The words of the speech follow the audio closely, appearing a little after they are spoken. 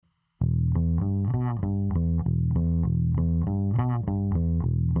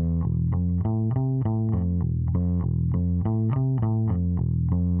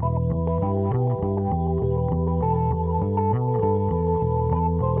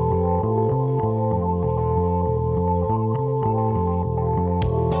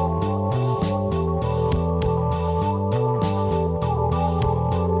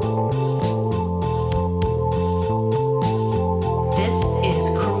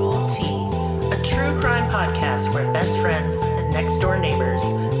best friends and next-door neighbors,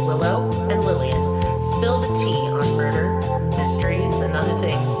 Willow and Lillian, spill the tea on murder, mysteries, and other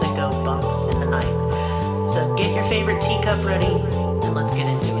things that go bump in the night. So get your favorite teacup ready, and let's get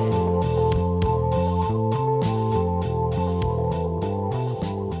into it.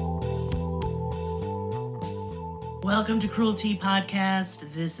 Welcome to Cruelty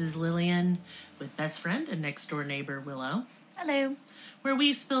Podcast. This is Lillian with best friend and next-door neighbor, Willow. Hello. Where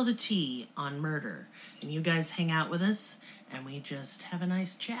we spill the tea on murder, and you guys hang out with us, and we just have a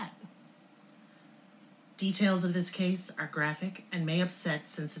nice chat. Details of this case are graphic and may upset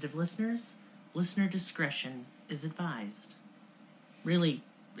sensitive listeners. Listener discretion is advised. Really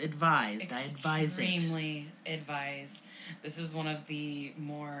advised. I advise it. Extremely advised. This is one of the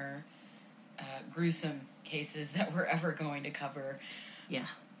more gruesome cases that we're ever going to cover. Yeah.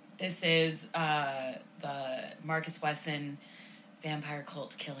 This is the Marcus Wesson vampire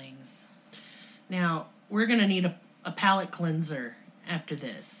cult killings. Now, we're going to need a palate cleanser after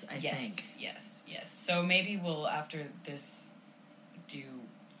this, I think. Yes. So maybe we'll, after this, do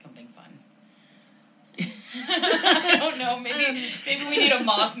something fun. I don't know. Maybe we need a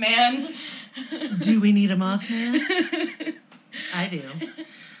Mothman. Do we need a Mothman? I do.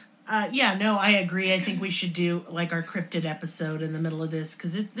 I agree. I think we should do like our cryptid episode in the middle of this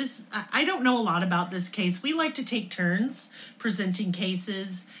because I don't know a lot about this case. We like to take turns presenting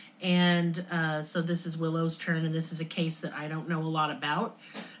cases, and so this is Willow's turn, and this is a case that I don't know a lot about.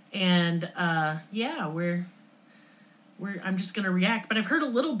 And I'm just gonna react, but I've heard a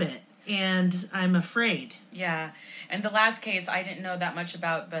little bit, and I'm afraid. Yeah, and the last case I didn't know that much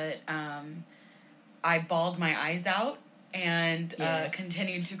about, but I bawled my eyes out. And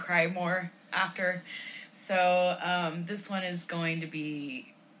continued to cry more after. So this one is going to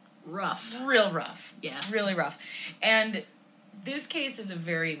be rough. Real rough. Yeah. Really rough. And this case is a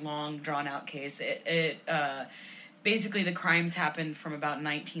very long, drawn-out case. It basically, the crimes happened from about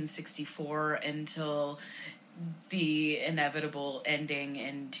 1964 until the inevitable ending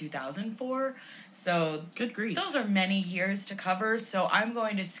in 2004. So good grief. Those are many years to cover, so I'm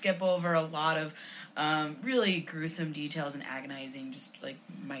going to skip over a lot of really gruesome details and agonizing, just like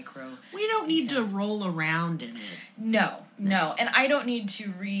micro We don't details. need to roll around in it. No. And I don't need to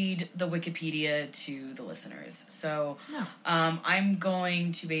read the Wikipedia to the listeners. So no. I'm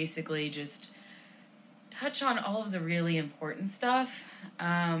going to basically just touch on all of the really important stuff,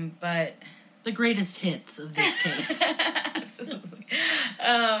 but... The greatest hits of this case. Absolutely.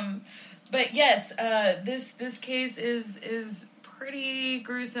 But yes, this case is pretty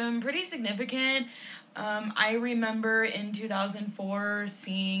gruesome, pretty significant. I remember in 2004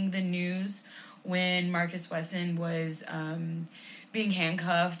 seeing the news when Marcus Wesson was being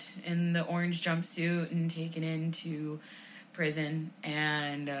handcuffed in the orange jumpsuit and taken into prison,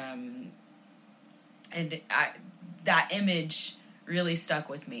 and that image really stuck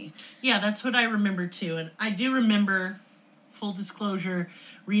with me. Yeah, that's what I remember too, and I do remember, full disclosure,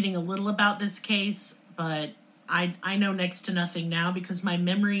 reading a little about this case, but I know next to nothing now because my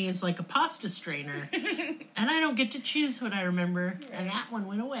memory is like a pasta strainer, and I don't get to choose what I remember, right. And that one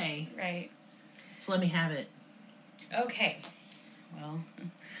went away. Right. So let me have it. Okay. Well,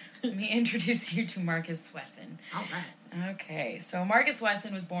 let me introduce you to Marcus Wesson. All right. Okay, so Marcus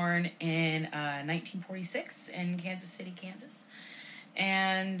Wesson was born in 1946 in Kansas City, Kansas.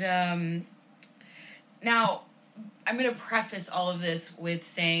 And now... I'm going to preface all of this with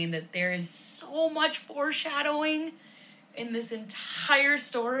saying that there is so much foreshadowing in this entire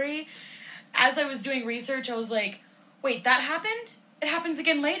story. As I was doing research, I was like, wait, that happened? It happens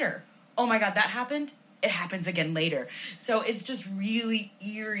again later. Oh my God, that happened? It happens again later. So it's just really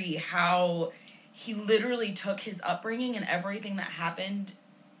eerie how he literally took his upbringing and everything that happened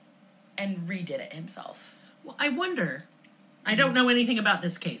and redid it himself. Well, I wonder. I don't know anything about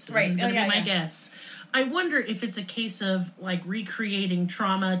this case, so this is going to be my guess. I wonder if it's a case of, like, recreating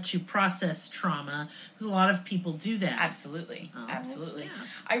trauma to process trauma, because a lot of people do that. Absolutely. Oh, Absolutely. Snap.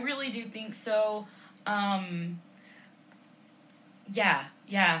 I really do think so. I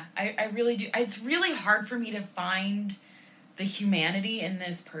really do. It's really hard for me to find the humanity in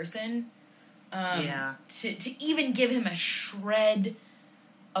this person. To even give him a shred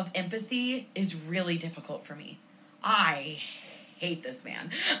of empathy is really difficult for me. I hate this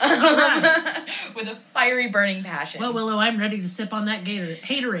man with a fiery, burning passion. Well, Willow, I'm ready to sip on that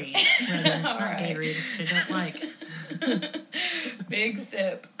haterade. Not right. Gatorade, which I don't like. Big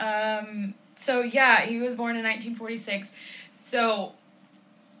sip. So yeah, he was born in 1946. So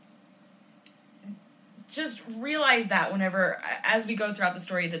just realize that whenever, as we go throughout the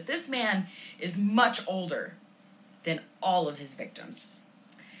story, that this man is much older than all of his victims.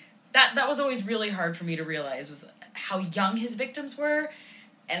 That was always really hard for me to realize, was how young his victims were,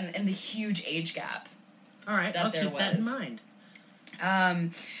 and the huge age gap. All right, I'll keep that in mind.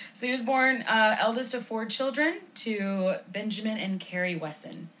 So he was born eldest of 4 children to Benjamin and Carrie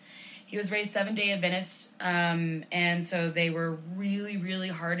Wesson. He was raised Seventh-day Adventist, and so they were really, really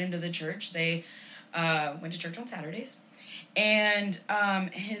hard into the church. They went to church on Saturdays, and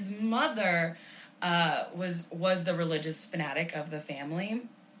his mother was the religious fanatic of the family.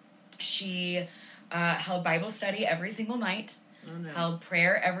 She held Bible study every single night, held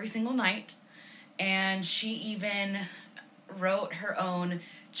prayer every single night, and she even wrote her own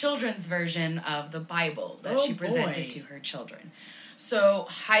children's version of the Bible that she presented to her children. So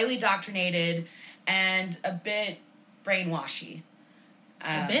highly doctrinated and a bit brainwashy.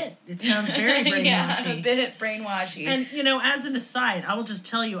 A bit. It sounds very brainwashy. Yeah, a bit brainwashy. And, as an aside, I will just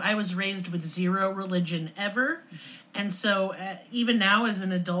tell you, I was raised with zero religion ever. And so even now as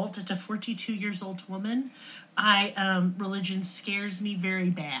an adult, at a 42 years old woman, religion scares me very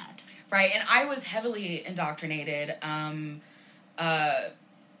bad. Right, and I was heavily indoctrinated.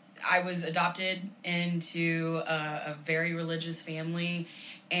 I was adopted into a very religious family,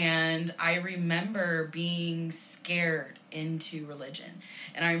 and I remember being scared into religion.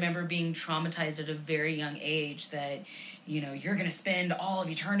 And I remember being traumatized at a very young age that, you're going to spend all of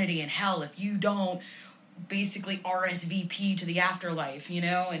eternity in hell if you don't basically RSVP to the afterlife,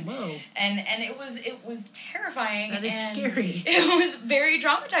 and Whoa. and it was terrifying. That is scary. It was very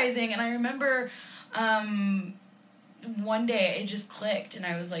traumatizing, and I remember one day it just clicked, and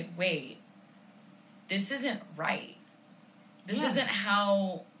I was like, wait, this isn't right. This isn't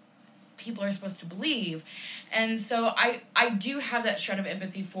how people are supposed to believe. And so I do have that shred of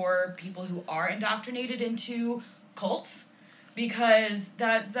empathy for people who are indoctrinated into cults, because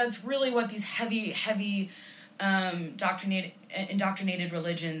that's really what these heavy indoctrinated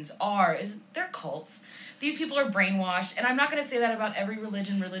religions are, is they're cults. These people are brainwashed, and I'm not going to say that about every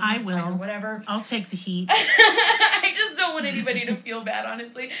religion I will. or whatever. I'll take the heat. I just don't want anybody to feel bad,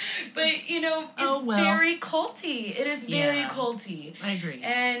 honestly. But, it's very culty. It is very culty. I agree.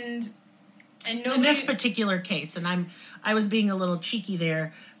 And nobody... In this particular case, and I was being a little cheeky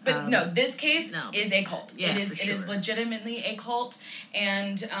there. But no, this case is a cult. Yeah, it is legitimately a cult,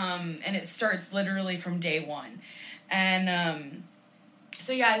 and it starts literally from day one. And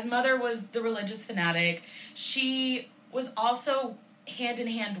so his mother was the religious fanatic. She was also hand in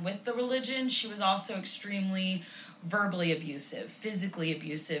hand with the religion. She was also extremely verbally abusive, physically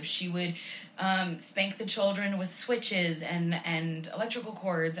abusive. She would spank the children with switches and electrical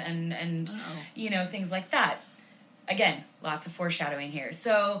cords and things like that. Again, lots of foreshadowing here.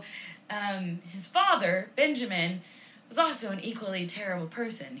 So his father, Benjamin, was also an equally terrible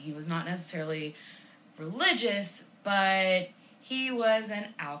person. He was not necessarily religious, but he was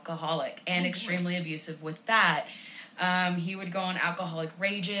an alcoholic and extremely abusive with that. He would go on alcoholic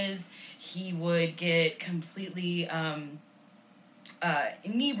rages. He would get completely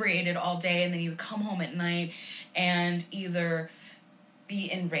inebriated all day, and then he would come home at night and either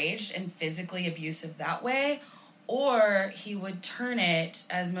be enraged and physically abusive that way, or he would turn it,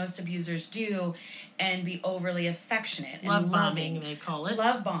 as most abusers do, and be overly affectionate and love loving. bombing, they call it.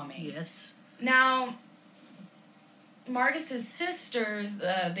 Love bombing. Yes. Now, Marcus's sisters,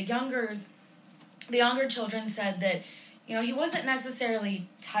 the younger children, said that, he wasn't necessarily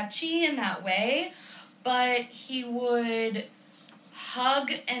touchy in that way, but he would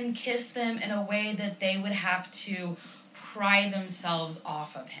hug and kiss them in a way that they would have to pry themselves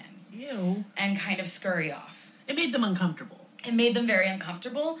off of him. Ew. And kind of scurry off. It made them uncomfortable. It made them very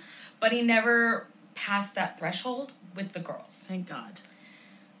uncomfortable, but he never passed that threshold with the girls. Thank God.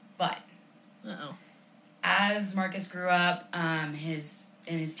 But as Marcus grew up, in his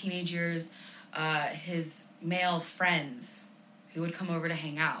teenage years, his male friends who would come over to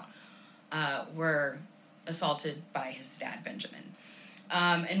hang out were assaulted by his dad, Benjamin.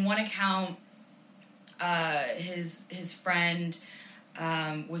 In one account, his friend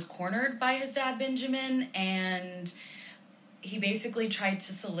was cornered by his dad, Benjamin, and he basically tried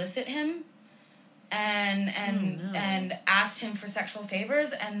to solicit him and asked him for sexual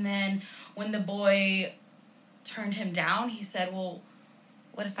favors. And then when the boy turned him down, he said, well,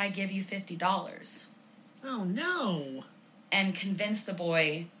 what if I give you $50? Oh, no. And convinced the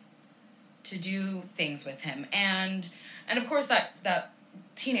boy to do things with him. And of course, that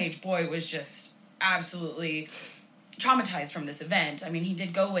teenage boy was just absolutely traumatized from this event. I mean, he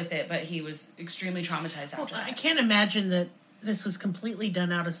did go with it, but he was extremely traumatized after that. I can't imagine that this was completely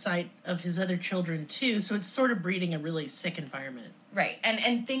done out of sight of his other children, too, so it's sort of breeding a really sick environment. Right.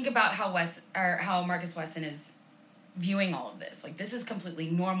 And think about how Marcus Wesson is viewing all of this. Like, this is completely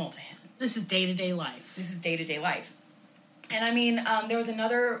normal to him. This is day-to-day life. This is day-to-day life. And I mean, there was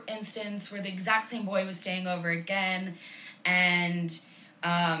another instance where the exact same boy was staying over again, and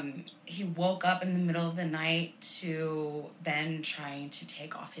he woke up in the middle of the night to Ben trying to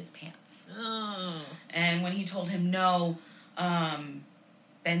take off his pants. Oh. And when he told him no,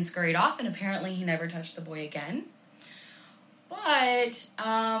 Ben scurried off, and apparently he never touched the boy again. But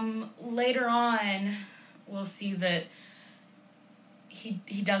later on, we'll see that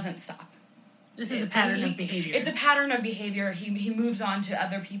he doesn't stop. This is a pattern of behavior. It's a pattern of behavior. He moves on to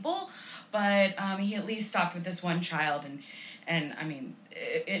other people, but he at least stopped with this one child, and I mean,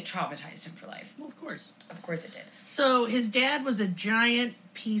 it traumatized him for life. Well, of course. Of course it did. So his dad was a giant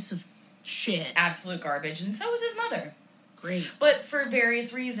piece of shit. Absolute garbage, and so was his mother. Great. But for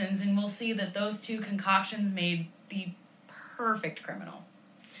various reasons, and we'll see that those two concoctions made the perfect criminal.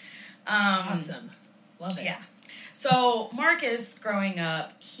 Awesome. Love it. Yeah. So Marcus, growing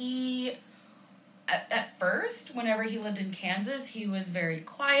up, he... At first, whenever he lived in Kansas, he was very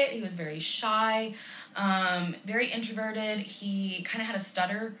quiet. He was very shy, very introverted. He kind of had a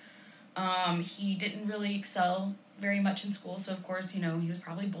stutter. He didn't really excel very much in school, so of course, he was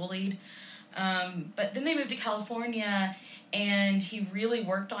probably bullied. But then they moved to California, and he really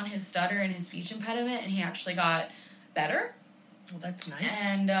worked on his stutter and his speech impediment, and he actually got better. Well, that's nice.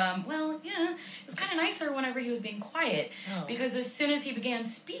 And, it was kind of nicer whenever he was being quiet, because as soon as he began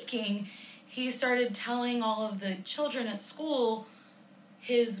speaking, he started telling all of the children at school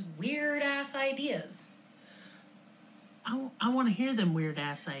his weird-ass ideas. I want to hear them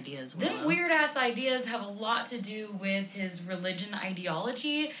weird-ass ideas. Willow. Them weird-ass ideas have a lot to do with his religion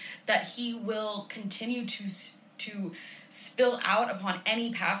ideology that he will continue to spill out upon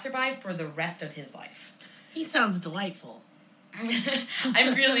any passerby for the rest of his life. He sounds delightful.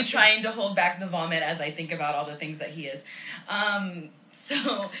 I'm really trying to hold back the vomit as I think about all the things that he is.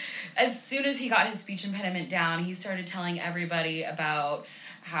 So, as soon as he got his speech impediment down, he started telling everybody about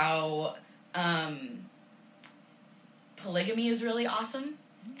how polygamy is really awesome,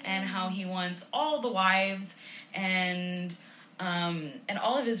 and how he wants all the wives, and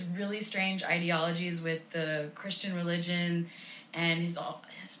all of his really strange ideologies with the Christian religion, and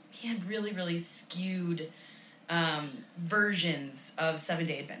he had really, really skewed versions of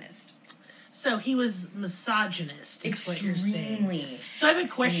Seventh-day Adventist. So he was misogynist, is what you're saying. Extremely. So I have a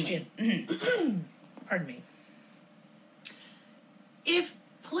question. Pardon me. If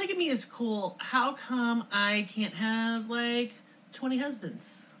polygamy is cool, how come I can't have, 20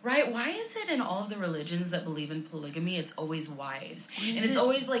 husbands? Right? Why is it in all of the religions that believe in polygamy, it's always wives? And it's it?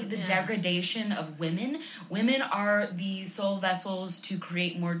 always the degradation of women. Women are the sole vessels to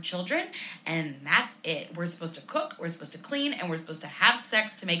create more children, and that's it. We're supposed to cook, we're supposed to clean, and we're supposed to have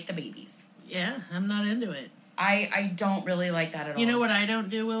sex to make the babies. Yeah, I'm not into it. I don't really like that at all. You know what I don't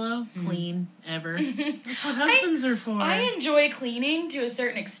do, Willow? Clean, ever. That's what husbands are for. I enjoy cleaning to a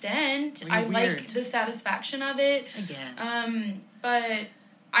certain extent. Well, I weird. like the satisfaction of it. I guess. But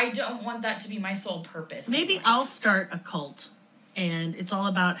I don't want that to be my sole purpose. Maybe I'll start a cult, and it's all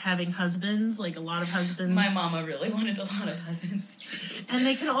about having husbands, a lot of husbands. My mama really wanted a lot of husbands, too. And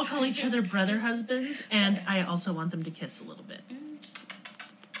they can all call each other brother husbands, and I also want them to kiss a little bit.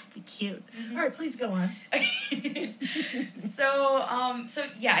 Be cute. Mm-hmm. All right, please go on. So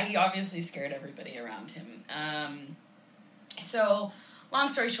yeah, he obviously scared everybody around him. So, long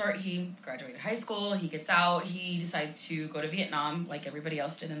story short, he graduated high school, he gets out, he decides to go to Vietnam, like everybody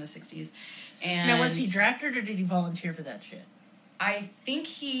else did in the 60s. And Now, was he drafted, or did he volunteer for that shit? I think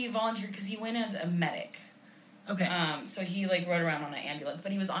he volunteered because he went as a medic. Okay. So he, rode around on an ambulance,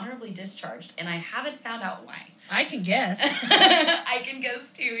 but he was honorably discharged, and I haven't found out why. I can guess. I can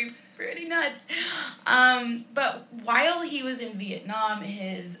guess, too. He's pretty nuts. But while he was in Vietnam,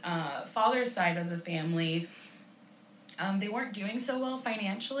 his father's side of the family, they weren't doing so well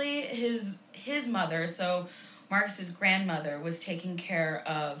financially. His mother, so Marcus's grandmother, was taking care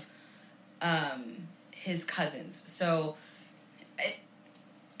of his cousins. So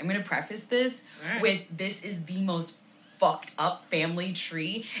I'm going to preface this with, this is the most fucked up family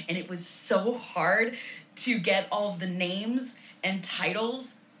tree, and it was so hard to get all of the names and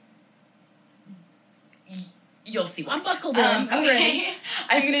titles. You'll see why. I'm buckled in. I'm ready.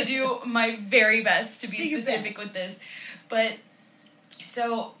 I'm going to do my very best to be Do your specific best. with this. But,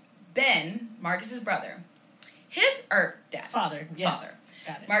 so, Ben, Marcus's brother, dad. Father, yes. Father.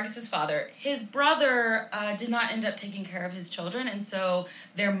 Got it. Marcus's father. His brother did not end up taking care of his children, and so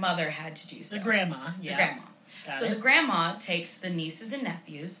their mother had to do so. The grandma, yeah. The grandma. Got So it. the grandma takes the nieces and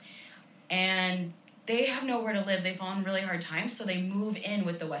nephews, and they have nowhere to live. They fall in really hard times, so they move in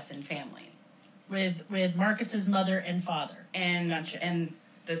with the Wesson family. with Marcus's mother and father. And Gotcha. and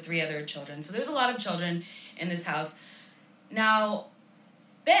the 3 other children. So there's a lot of children in this house. Now,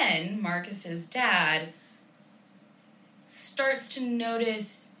 Ben, Marcus's dad, starts to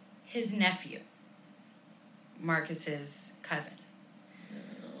notice his nephew, Marcus's cousin,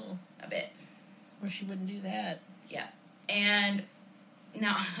 a bit. Well, she wouldn't do that. Yeah. And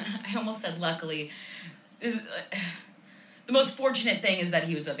now, I almost said luckily, this is, the most fortunate thing is that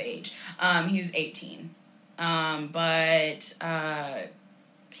he was of age. He was 18. But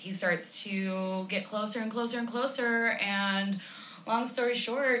he starts to get closer and closer and closer, and long story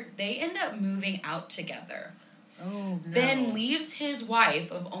short, they end up moving out together. Oh, no. Ben leaves his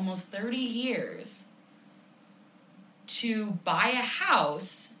wife of almost 30 years to buy a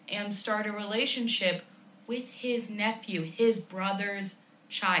house and start a relationship with his nephew, his brother's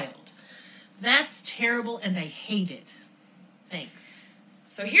child. That's terrible, and I hate it. Thanks.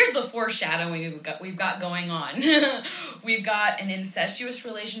 So here's the foreshadowing we've got going on. We've got an incestuous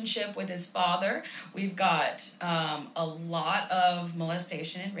relationship with his father. We've got a lot of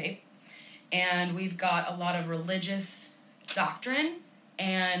molestation and rape. And we've got a lot of religious doctrine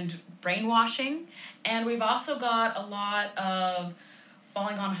and brainwashing. And we've also got a lot of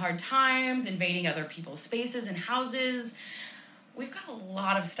falling on hard times, invading other people's spaces and houses. We've got a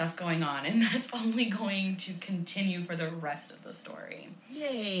lot of stuff going on, and that's only going to continue for the rest of the story.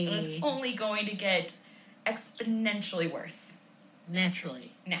 Yay. And it's only going to get exponentially worse.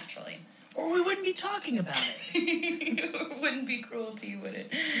 Naturally. Or we wouldn't be talking about it. It wouldn't be cruelty, would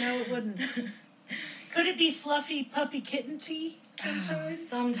it? No, it wouldn't. Could it be fluffy puppy kitten tea sometime? Oh,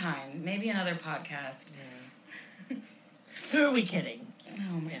 sometime. Maybe another podcast. Yeah. Who are we kidding?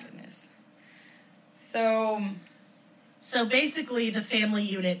 Oh, my goodness. So basically the family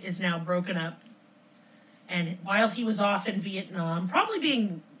unit is now broken up. And while he was off in Vietnam, probably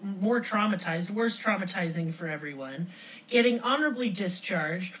being more traumatized, worse traumatizing for everyone, getting honorably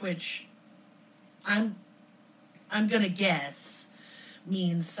discharged, which I'm going to guess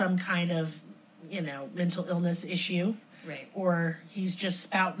means some kind of, mental illness issue. Right. Or he's just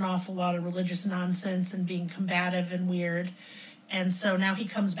spouting off a lot of religious nonsense and being combative and weird. And so now he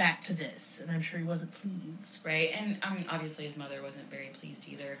comes back to this, and I'm sure he wasn't pleased. Right, and obviously his mother wasn't very pleased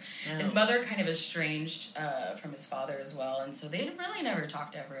either. No. His mother kind of estranged from his father as well, and so they really never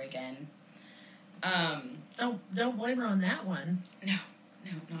talked ever again. Don't blame her on that one. No,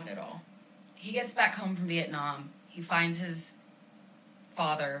 not at all. He gets back home from Vietnam. He finds his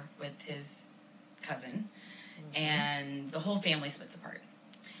father with his cousin, and the whole family splits apart.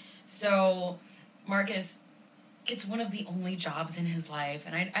 So Marcus gets one of the only jobs in his life,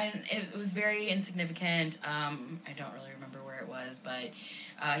 and it was very insignificant. I don't really remember where it was, but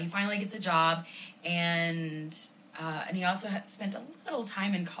he finally gets a job, and he also had spent a little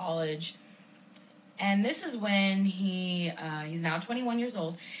time in college. And this is when he's now 21 years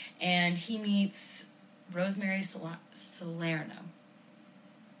old, and he meets Rosemary Salerno.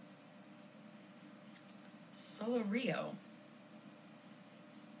 Solario.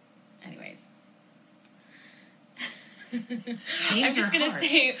 Anyways. I'm just going to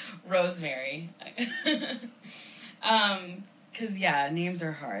say Rosemary. Because, names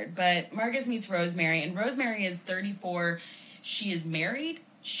are hard. But Marcus meets Rosemary, and Rosemary is 34. She is married.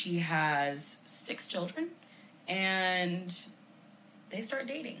 She has 6 children, and they start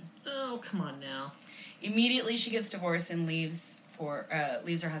dating. Oh, come on now. Immediately, she gets divorced and leaves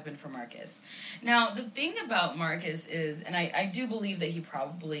her husband for Marcus. Now, the thing about Marcus is, and I do believe that he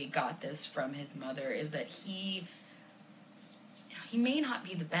probably got this from his mother, is that he may not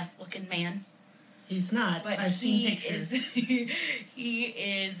be the best looking man. He's not. But I've seen pictures. He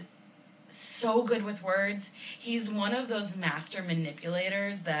is so good with words. He's one of those master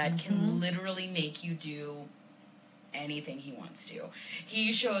manipulators that can literally make you do anything he wants to.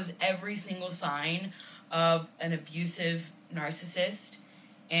 He shows every single sign of an abusive narcissist,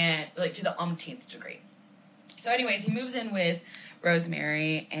 and to the umpteenth degree. So anyways, he moves in with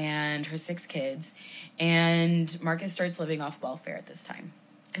Rosemary and her 6 kids, and Marcus starts living off welfare at this time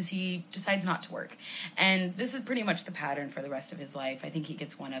because he decides not to work. And this is pretty much the pattern for the rest of his life. I think he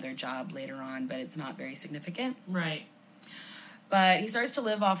gets one other job later on, but it's not very significant. Right. But he starts to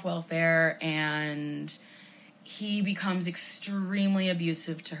live off welfare, and he becomes extremely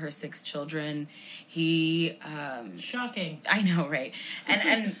abusive to her 6 children. He shocking. I know, right?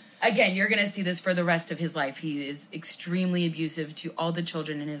 And again, you're going to see this for the rest of his life. He is extremely abusive to all the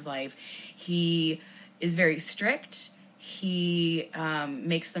children in his life. He is very strict. He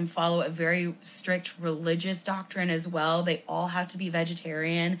makes them follow a very strict religious doctrine as well. They all have to be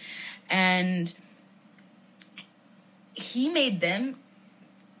vegetarian. And he made them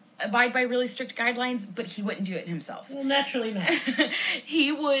abide by really strict guidelines, but he wouldn't do it himself. Well, naturally not.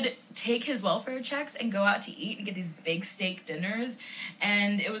 He would take his welfare checks and go out to eat and get these big steak dinners,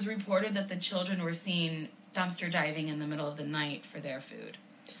 and it was reported that the children were seen dumpster diving in the middle of the night for their food.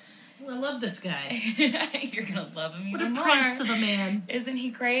 Well, I love this guy. You're gonna love him even What a more. prince of a man. Isn't he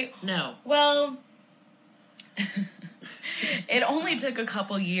great? No. Well, it only took a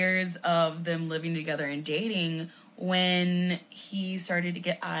couple years of them living together and dating when he started to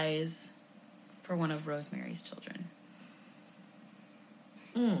get eyes for one of Rosemary's children.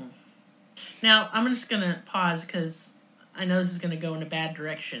 Now, I'm just going to pause because I know this is going to go in a bad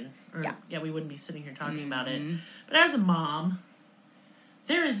direction. Or, yeah, we wouldn't be sitting here talking about it. But as a mom,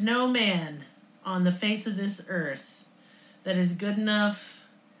 there is no man on the face of this earth that is good enough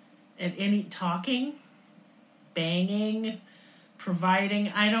at any talking, banging, providing,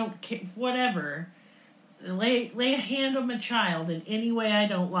 I don't care, whatever. Lay a hand on my child in any way I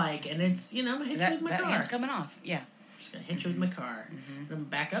don't like, and it's, I'm going to hit you with my car. That hand's coming off, yeah. I'm just going to hit you with my car. I'm going to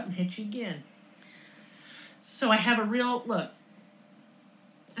back up and hit you again. So I have a real, look,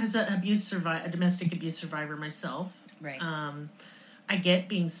 as a domestic abuse survivor myself, right. I get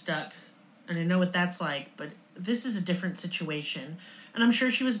being stuck, and I know what that's like, but this is a different situation. And I'm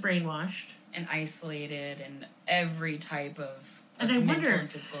sure she was brainwashed. And isolated, and every type of and I mental wonder and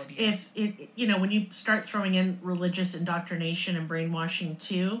physical abuse. if it, when you start throwing in religious indoctrination and brainwashing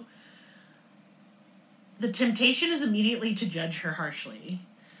too, the temptation is immediately to judge her harshly.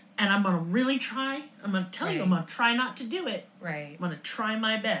 And I'm going to really try. I'm going to tell you, I'm going to try not to do it. Right. I'm going to try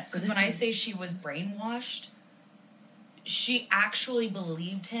my best. Because when I say she was brainwashed, she actually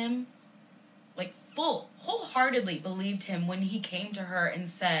believed him, like wholeheartedly believed him when he came to her and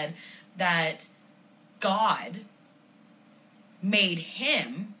said that God made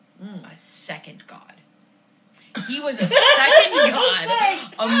him a second God. He was a second God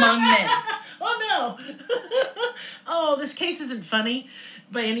among men. Oh, no. Oh, this case isn't funny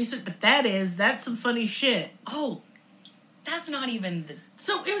by any sort, but that's some funny shit. Oh, that's not even the...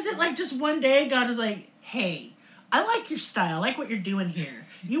 So, was it like just one day God was like, hey, I like your style. I like what you're doing here.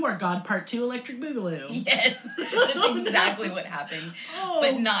 You are God Part 2 Electric Boogaloo. Yes, that's exactly what happened. Oh.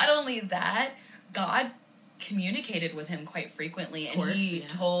 But not only that, God communicated with him quite frequently, and he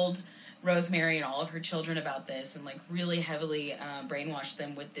told Rosemary and all of her children about this, and like really heavily brainwashed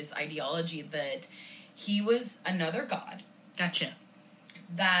them with this ideology that he was another God. Gotcha.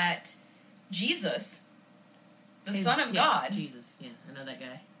 That Jesus, the Son of God... Jesus, yeah, I know that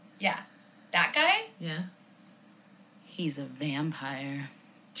guy. Yeah. That guy? Yeah. He's a vampire.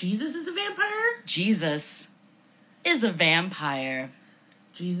 Jesus is a vampire? Jesus is a vampire.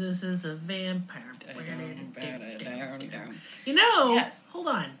 Jesus is a vampire. Yes. Hold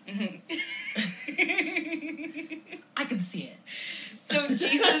on. I can see it. So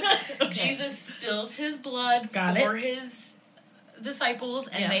Jesus spills his blood for his disciples,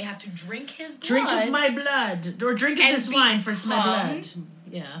 and they have to drink his blood. Drink of my blood. Or drink of this wine, for it's my blood.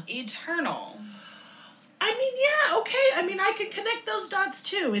 Yeah. Eternal. I mean, yeah, okay. I mean, I can connect those dots,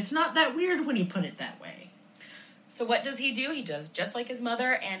 too. It's not that weird when you put it that way. So what does he do? He does just like his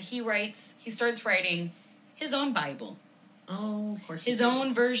mother, and he starts writing his own Bible. Oh, of course. His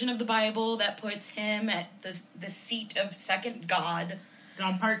own version of the Bible that puts him at the seat of second God.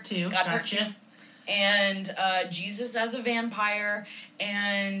 God Part 2. God Part 2. And Jesus as a vampire,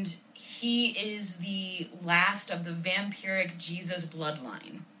 and he is the last of the vampiric Jesus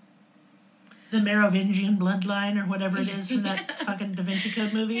bloodline. The Merovingian bloodline, or whatever it is from that fucking Da Vinci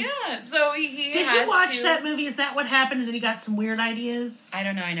Code movie. Yeah, so he Did you watch that movie? Is that what happened? And then he got some weird ideas? I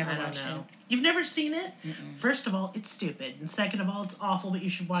don't know. I never watched it. You've never seen it? Mm-mm. First of all, it's stupid. And second of all, it's awful, but you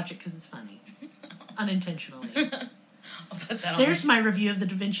should watch it because it's funny. Unintentionally. I'll put that on. There's my review of the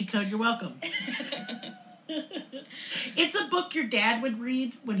Da Vinci Code. You're welcome. It's a book your dad would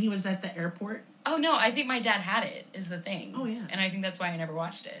read when he was at the airport. Oh, no. I think my dad had it, is the thing. Oh, yeah. And I think that's why I never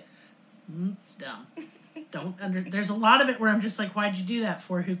watched it. It's dumb. There's a lot of it where I'm just like, why'd you do that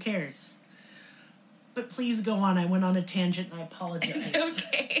for? Who cares? But please go on. I went on a tangent and I apologize. It's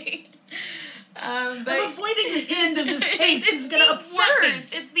okay. But I'm avoiding the end of this case. It's going to upset me.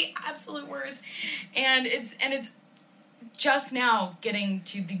 It's the absolute worst. And it's just now getting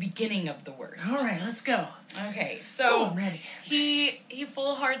to the beginning of the worst. All right, let's go. Okay, so I'm ready. He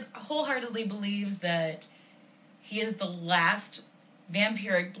wholeheartedly believes that he is the last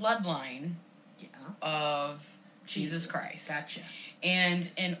vampiric bloodline of Jesus Christ. Gotcha. And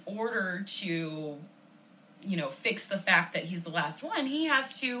in order to, fix the fact that he's the last one, he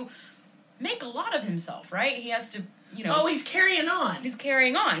has to make a lot of himself, right? He has to, Oh, he's carrying on. He's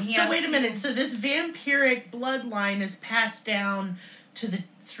carrying on. So wait a minute. So this vampiric bloodline is passed down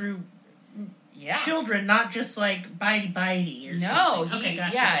through Yeah. children, not just like bitey or No, something. he, Okay,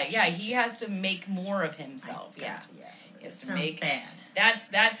 gotcha, yeah, gotcha. yeah, he has to make more of himself. Yeah. He has to Sounds make bad.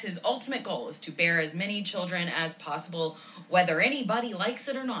 That's his ultimate goal, is to bear as many children as possible, whether anybody likes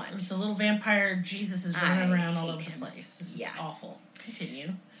it or not. It's a little vampire Jesus is running around all over him. the place. This is Yeah. awful.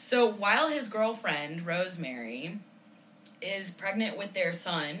 Continue. So while his girlfriend, Rosemary, is pregnant with their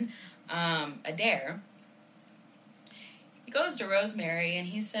son, Adair, he goes to Rosemary and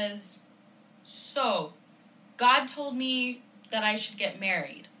he says, "So, God told me that I should get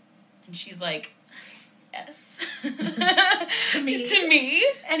married." And she's like, "Yes." To me? To me?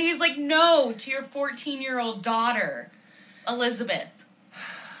 And he's like, "No, to your 14-year-old daughter, Elizabeth."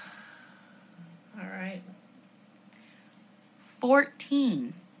 All right.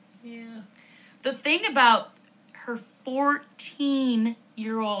 14. Yeah. The thing about her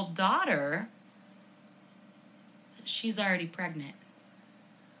 14-year-old daughter is that she's already pregnant.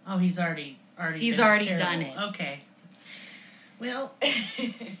 Oh, he's already He's been already terrible. done it. Okay. Well,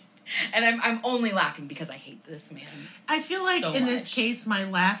 And I'm only laughing because I hate this man. I feel like so in this much. case, my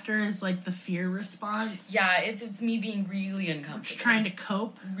laughter is like the fear response. Yeah, it's me being really uncomfortable. Just trying to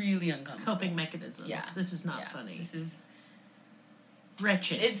cope. really uncomfortable. Coping mechanism. Yeah. This is not Yeah, funny. This is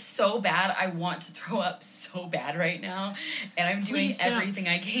Wretched. it's so bad. I want to throw up so bad right now, and I'm doing Please don't. everything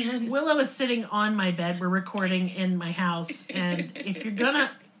I can. Willow is sitting on my bed. We're recording in my house, and if you're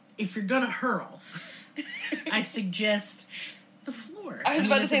gonna hurl, I suggest the floor. I was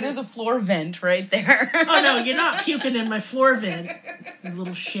about to say there's a floor vent right there. Oh no, you're not puking in my floor vent, you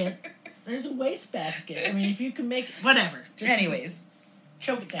little shit. There's a wastebasket. I mean, if you can make whatever. Just Anyways,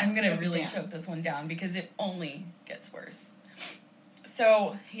 choke it down. I'm gonna choke it really down. choke this one down because it only gets worse.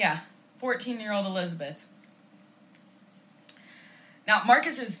 So, yeah, 14-year-old Elizabeth. Now,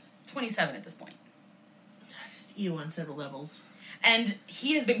 Marcus is 27 at this point, Just ew on several levels. and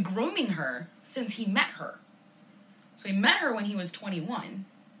he has been grooming her since he met her. So he met her when he was 21.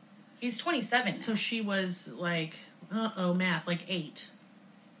 He's 27 now. So she was like, math, like 8.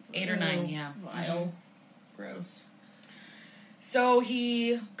 8 or 9, yeah. Vile. Gross. So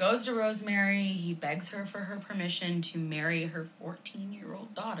he goes to Rosemary, he begs her for her permission to marry her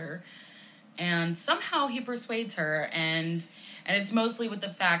 14-year-old daughter, and somehow he persuades her, and it's mostly with the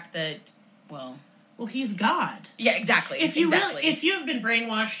fact that, well, he's God. yeah, exactly. If you exactly. if you've been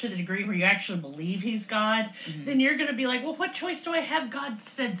brainwashed to the degree where you actually believe he's God, then you're going to be like, well, what choice do I have? God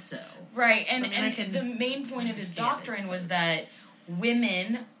said so. Right, and, So, I mean, I and can the main point of his understand, I doctrine was suppose. that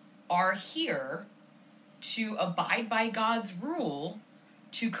women are here to abide by God's rule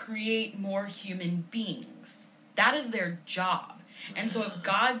to create more human beings. That is their job. And so if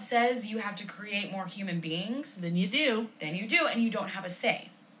God says you have to create more human beings, Then you do. then you do, and you don't have a say.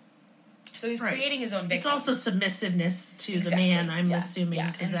 So he's Right. creating his own victims. It's also submissiveness to Exactly. the man, I'm Yeah. assuming,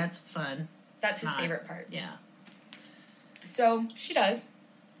 Yeah. because And that's fun. That's his not. favorite part. Yeah. So she does.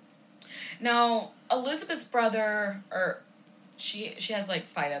 Now, Elizabeth's brother, or she has like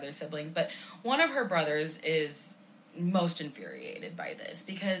 5 other siblings, but one of her brothers is most infuriated by this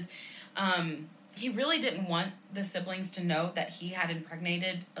because he really didn't want the siblings to know that he had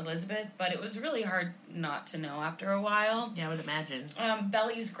impregnated Elizabeth, but it was really hard not to know after a while. Yeah, I would imagine.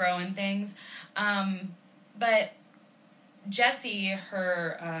 Bellies grow and things. But Jesse,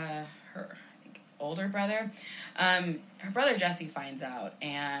 her I think, older brother, her brother Jesse finds out,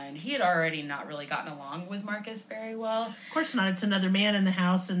 and he had already not really gotten along with Marcus very well. Of course not. It's another man in the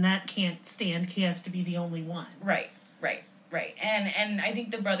house, and that can't stand. He has to be the only one. Right. And I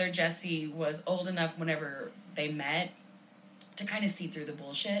think the brother Jesse was old enough whenever they met to kind of see through the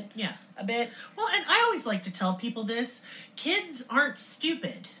bullshit Yeah. a bit. Well, and I always like to tell people this. Kids aren't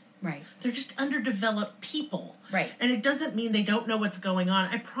stupid. Right. They're just underdeveloped people. Right. And it doesn't mean they don't know what's going on.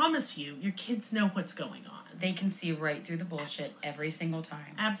 I promise you, your kids know what's going on. They can see right through the bullshit every single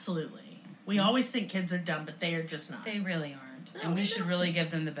time. Absolutely. We always think kids are dumb, but they are just not. They really aren't. No, And we they should know really give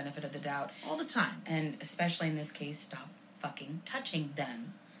things. them the benefit of the doubt. All the time. And especially in this case, stop fucking touching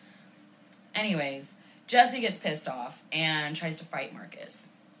them. Anyways, Jesse gets pissed off and tries to fight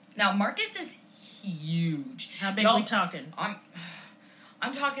Marcus. Now, Marcus is huge. How big Y'all- we talking?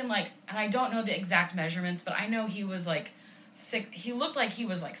 I'm talking like, and I don't know the exact measurements, but I know he was like he looked like he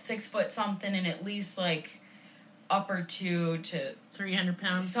was like 6 foot something and at least like upper 2 to 300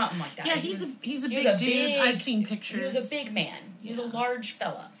 pounds? something like that. Yeah, He he's was- a he big was a dude. big- I've seen pictures. He was a big man. He was a Yeah. large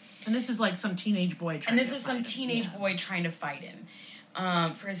fella. And this is like some teenage boy trying And this to is some fight him. teenage Yeah. boy trying to fight him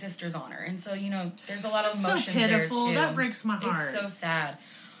for his sister's honor. And so, there's a lot of That's so emotions pitiful. there, too. That breaks my heart. It's so sad.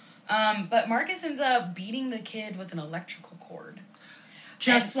 But Marcus ends up beating the kid with an electrical cord.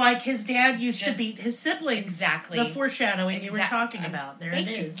 Just like his dad used to beat his siblings. Exactly. The foreshadowing you were talking about. There it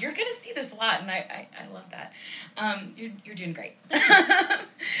is. You're going to see this a lot, and I love that. You're doing great.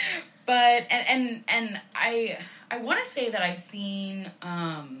 But, and I want to say that I've seen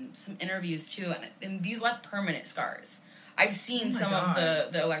some interviews, too, and these left permanent scars. I've seen some of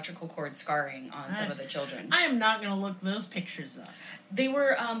the electrical cord scarring on some of the children. I am not going to look those pictures up. They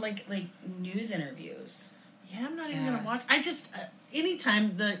were, like news interviews. Yeah, I'm not even going to watch. I just...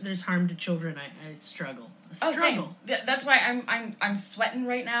 anytime there's harm to children, I struggle. Same. That's why I'm sweating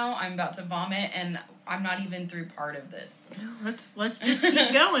right now. I'm about to vomit, and I'm not even through part of this. Well, let's just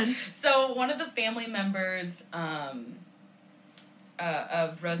keep going. So one of the family members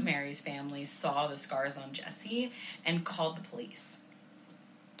of Rosemary's family saw the scars on Jessie and called the police.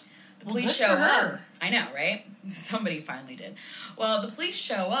 The police show up. I know, right? Somebody finally did. Well, the police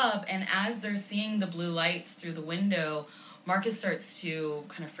show up, and as they're seeing the blue lights through the window, Marcus starts to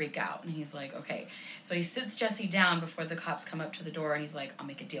kind of freak out, and he's like, okay. So he sits Jessie down before the cops come up to the door, and he's like, I'll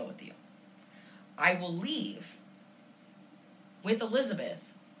make a deal with you. I will leave with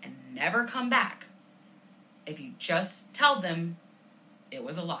Elizabeth and never come back if you just tell them it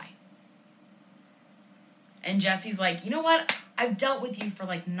was a lie. And Jessie's like, you know what? I've dealt with you for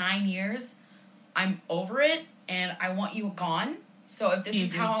like 9 years. I'm over it, and I want you gone. So if this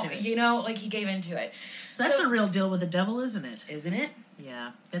is how, like he gave into it. So that's a real deal with the devil, isn't it? Isn't it?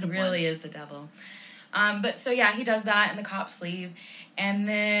 Yeah. It really is the devil. But so yeah, he does that, and the cops leave. And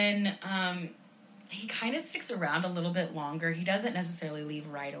then he kind of sticks around a little bit longer. He doesn't necessarily leave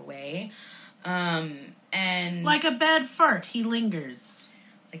right away. And like a bad fart, he lingers.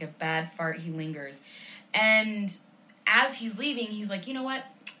 Like a bad fart, he lingers. And as he's leaving, he's like, you know what?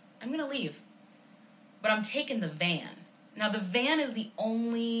 I'm going to leave. But I'm taking the van. Now, the van is the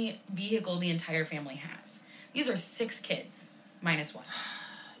only vehicle the entire family has. These are 6 kids, minus 1.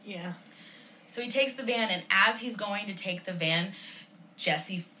 Yeah. So he takes the van, and as he's going to take the van,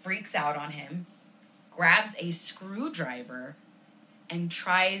 Jessie freaks out on him, grabs a screwdriver, and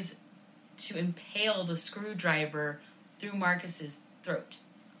tries to impale the screwdriver through Marcus's throat.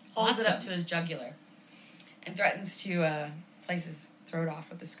 Holds it up to his jugular, and threatens to slice his throat off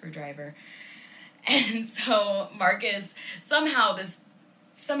with the screwdriver. And so Marcus, somehow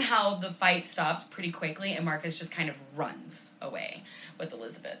the fight stops pretty quickly, and Marcus just kind of runs away with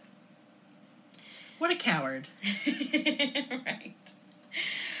Elizabeth. What a coward. Right.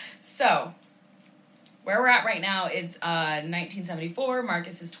 So, where we're at right now, it's 1974.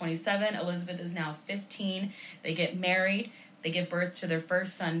 Marcus is 27. Elizabeth is now 15. They get married. They give birth to their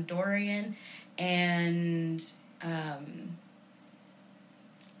first son, Dorian. And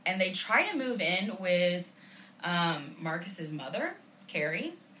they try to move in with Marcus's mother,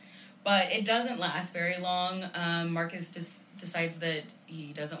 Carrie, but it doesn't last very long. Marcus decides that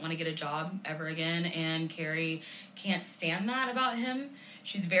he doesn't want to get a job ever again, and Carrie can't stand that about him.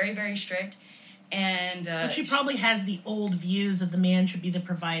 She's very, very strict, and she probably has the old views of the man should be the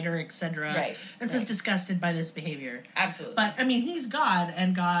provider, etc. Right. And so is disgusted by this behavior. Absolutely. But, I mean, he's God,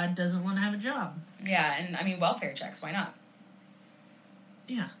 and God doesn't want to have a job. Yeah, and, I mean, welfare checks, why not?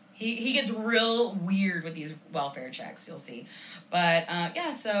 Yeah. He gets real weird with these welfare checks, you'll see. But,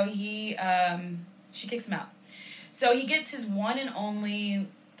 so she kicks him out. So he gets his one and only,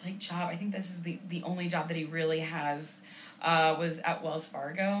 job. I think this is the only job that he really has, was at Wells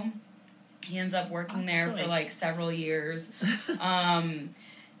Fargo. He ends up working there for, several years.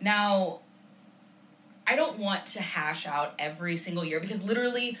 Now, I don't want to hash out every single year, because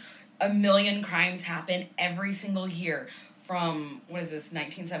literally a million crimes happen every single year. From,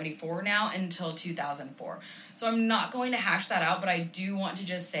 1974 now until 2004. So I'm not going to hash that out, but I do want to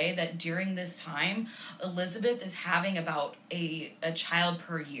just say that during this time, Elizabeth is having about a child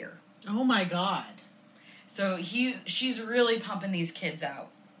per year. Oh my God. So she's really pumping these kids out.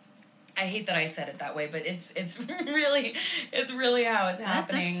 I hate that I said it that way, but it's really how it's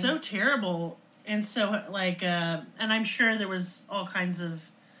happening. That's so terrible. And so, and I'm sure there was all kinds of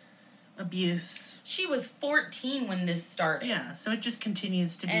abuse. She was 14 when this started. Yeah, so it just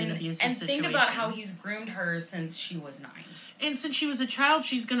continues to be an abusive situation. And think about how he's groomed her since she was 9. And since she was a child,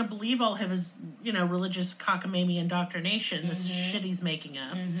 she's going to believe all of his, religious cockamamie indoctrination, this shit he's making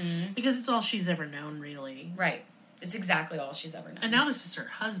up. Mm-hmm. Because it's all she's ever known, really. Right. It's exactly all she's ever known. And now this is her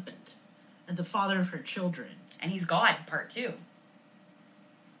husband. And the father of her children. And he's God, part 2.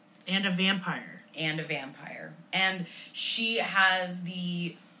 And a vampire. And she has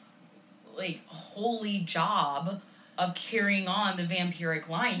the, holy job of carrying on the vampiric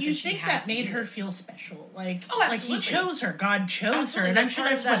line. Do you think that made her feel special? Like, like he chose her. God chose her. And I'm sure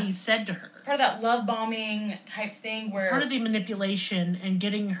that's what he said to her. It's part of that love bombing type thing where... Part of the manipulation and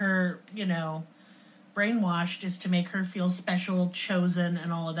getting her, brainwashed is to make her feel special, chosen,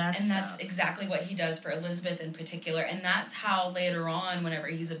 and all of that stuff. And that's exactly what he does for Elizabeth in particular. And that's how later on, whenever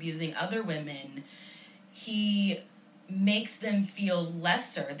he's abusing other women, he makes them feel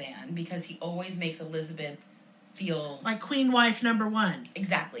lesser than, because he always makes Elizabeth feel... Like queen wife number one.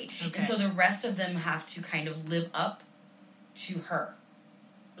 Exactly. Okay. And so the rest of them have to kind of live up to her.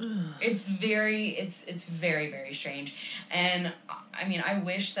 Ugh. It's very, very strange. And, I mean, I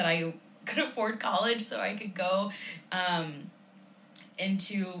wish that I could afford college so I could go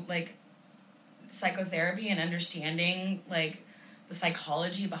into, like, psychotherapy and understanding, like, the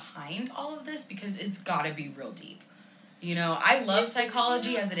psychology behind all of this, because it's gotta be real deep. I love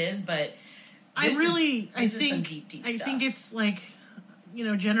psychology as it is, but I think it's like,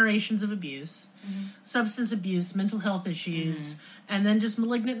 generations of abuse, substance abuse, mental health issues, and then just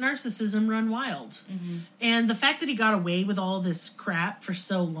malignant narcissism run wild. And the fact that he got away with all this crap for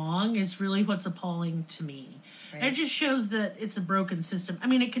so long is really what's appalling to me. Right. It just shows that it's a broken system. I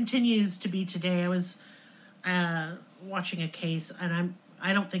mean, it continues to be today. I was watching a case, and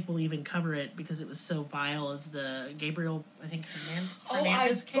I don't think we'll even cover it because it was so vile, as the Gabriel, I think,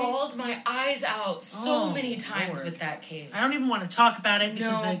 Fernandez case. I bawled my eyes out so many times with that case. I don't even want to talk about it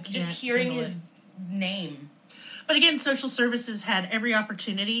because I can't just hearing his name. But again, social services had every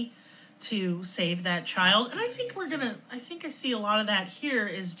opportunity to save that child. And I think I see a lot of that here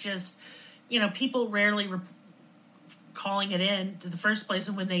is just, people rarely calling it in to the first place.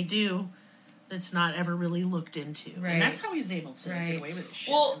 And when they do, it's not ever really looked into. Right. And that's how he's able to get away with this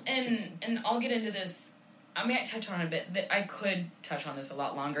shit. Well, and I'll get into this. I may touch on it a bit. That I could touch on this a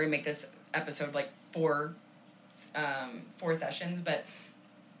lot longer and make this episode like four sessions. But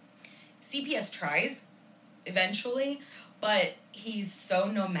CPS tries eventually, but he's so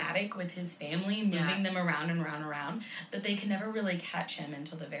nomadic with his family, moving them around and around and around, that they can never really catch him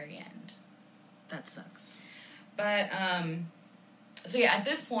until the very end. That sucks. But, so yeah, at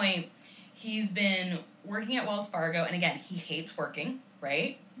this point, he's been working at Wells Fargo, and again, he hates working,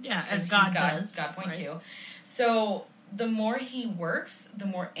 right? Yeah, as God does. God point too. So the more he works, the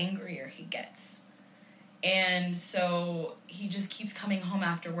more angrier he gets. And so he just keeps coming home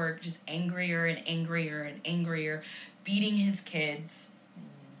after work, just angrier and angrier and angrier, beating his kids,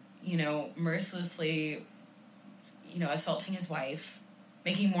 mercilessly, assaulting his wife,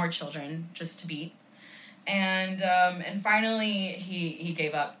 making more children just to beat. And finally he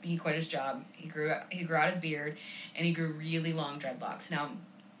gave up. He quit his job. He grew out his beard, and he grew really long dreadlocks. Now,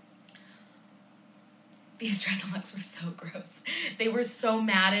 these dreadlocks were so gross. They were so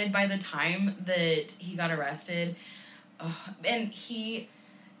matted by the time that he got arrested. And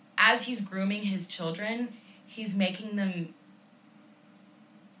as he's grooming his children, he's making them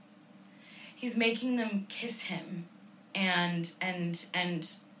kiss him and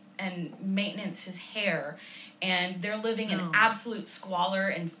maintenance his hair, and they're living in absolute squalor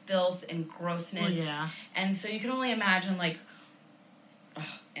and filth and grossness. Well, yeah. And so you can only imagine, like,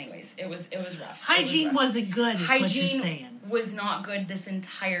 anyways, it was rough. Hygiene wasn't good, is what you're saying. Hygiene was not good this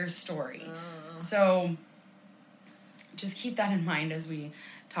entire story. So just keep that in mind as we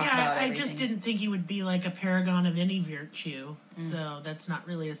talk about everything. I just didn't think he would be like a paragon of any virtue. So that's not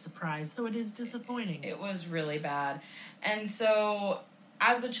really a surprise, though it is disappointing. It was really bad. And so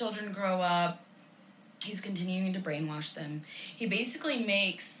as the children grow up, he's continuing to brainwash them.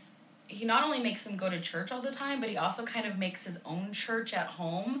 He not only makes them go to church all the time, but he also kind of makes his own church at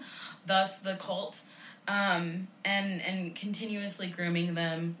home, thus the cult, and continuously grooming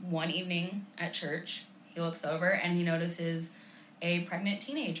them. One evening at church, he looks over and he notices a pregnant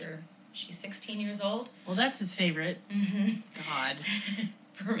teenager. She's 16 years old. Well, that's his favorite. Mm-hmm. God.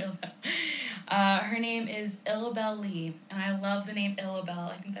 For real, though. Her name is Illabelle Lee, and I love the name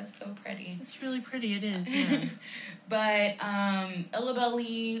Illabelle. I think that's so pretty. It's really pretty, it is, yeah. But Illabelle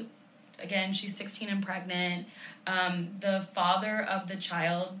Lee, again, she's 16 and pregnant. The father of the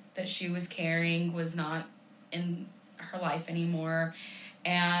child that she was carrying was not in her life anymore,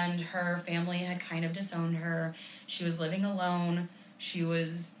 and her family had kind of disowned her. She was living alone. She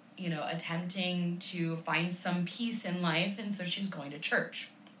was, attempting to find some peace in life, and so she was going to church.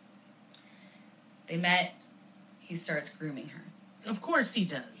 They met. He starts grooming her. Of course he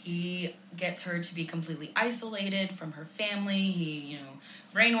does. He gets her to be completely isolated from her family. He,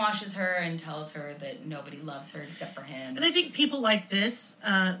 brainwashes her and tells her that nobody loves her except for him. And I think people like this,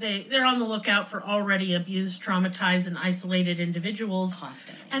 they're on the lookout for already abused, traumatized, and isolated individuals.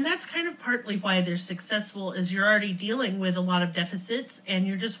 Constantly. And that's kind of partly why they're successful, is you're already dealing with a lot of deficits, and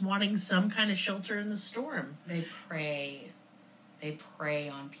you're just wanting some kind of shelter in the storm. They prey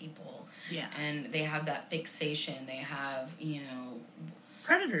on people. Yeah. And they have that fixation. They have,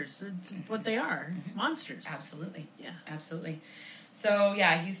 Predators. It's what they are. Monsters. Absolutely. Yeah. Absolutely. So,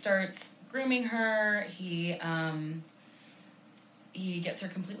 yeah, he starts grooming her. He gets her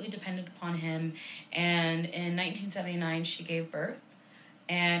completely dependent upon him. And in 1979, she gave birth.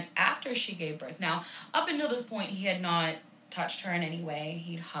 And after she gave birth, now, up until this point, he had not touched her in any way.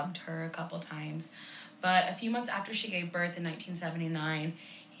 He'd hugged her a couple times. But a few months after she gave birth in 1979,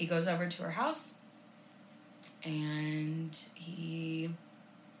 he goes over to her house and he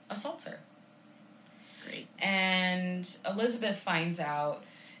assaults her. Great. And Elizabeth finds out,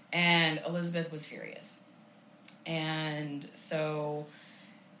 and Elizabeth was furious. And so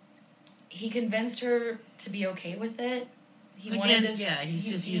he convinced her to be okay with it. He wanted this. Yeah, he's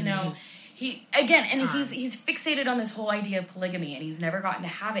just using his... He's fixated on this whole idea of polygamy, and he's never gotten to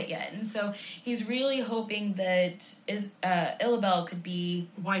have it yet. And so he's really hoping that Illabel could be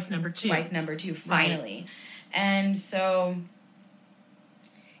wife number two, finally. Right. And so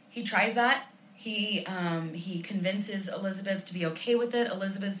he tries that. He convinces Elizabeth to be okay with it.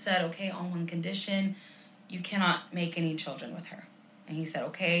 Elizabeth said, okay, on one condition, you cannot make any children with her. And he said,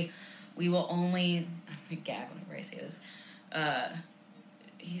 okay, we will only... I gag whenever I say this.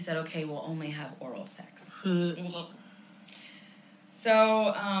 He said, okay, we'll only have oral sex.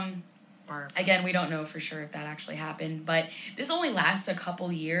 So, again, we don't know for sure if that actually happened, but this only lasts a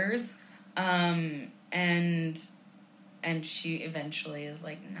couple years, and she eventually is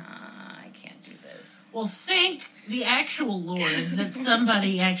like, nah, I can't do this. Well, thank the actual Lord that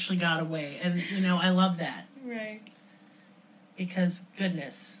somebody actually got away, and, I love that. Right. Because,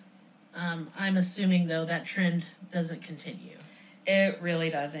 goodness, I'm assuming, though, that trend doesn't continue. It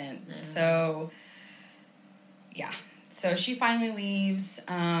really doesn't. No. So, yeah. So she finally leaves.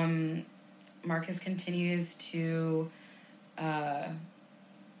 Marcus continues to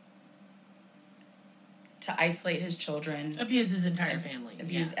isolate his children. Abuse his entire family.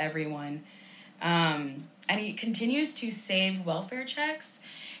 Abuse everyone. And he continues to save welfare checks.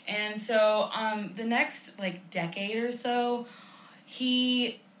 And so the next, decade or so,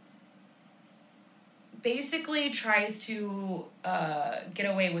 he basically tries to get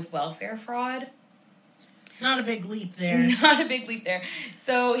away with welfare fraud. Not a big leap there. Not a big leap there.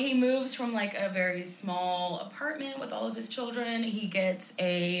 So he moves from a very small apartment with all of his children. He gets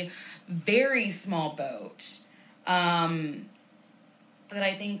a very small boat that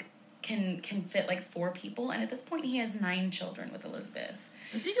I think can fit 4 people. And at this point, he has 9 children with Elizabeth.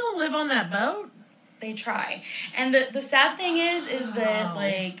 Is he going to live on that boat? They try. And the sad thing is that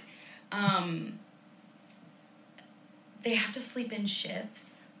they have to sleep in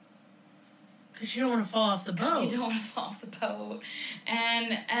shifts. Because you don't want to fall off the boat. You don't want to fall off the boat.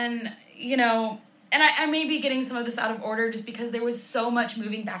 And I may be getting some of this out of order just because there was so much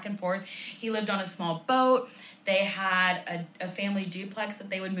moving back and forth. He lived on a small boat. They had a family duplex that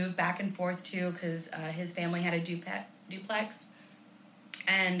they would move back and forth to because his family had a duplex.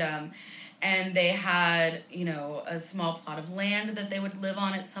 And they had, a small plot of land that they would live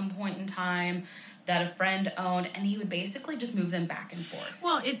on at some point in time that a friend owned, and he would basically just move them back and forth.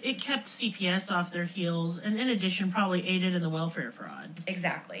 Well, it kept CPS off their heels, and in addition, probably aided in the welfare fraud.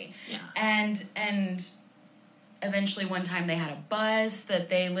 Exactly. Yeah. And eventually one time they had a bus that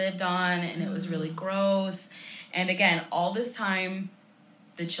they lived on, and it was really gross. And again, all this time,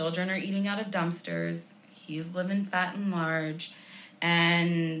 the children are eating out of dumpsters. He's living fat and large,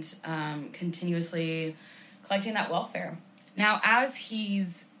 and continuously collecting that welfare. Now, as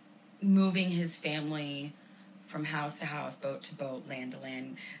he's moving his family from house to house, boat to boat, land to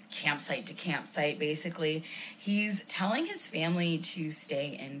land, campsite to campsite, basically, he's telling his family to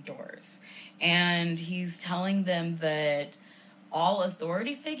stay indoors. And he's telling them that all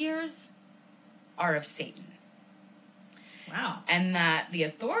authority figures are of Satan. Wow. And that the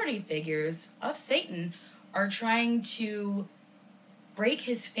authority figures of Satan are trying to break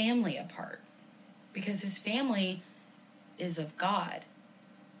his family apart because his family is of God.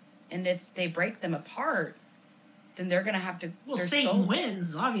 And if they break them apart, then they're going to have to... Well, Satan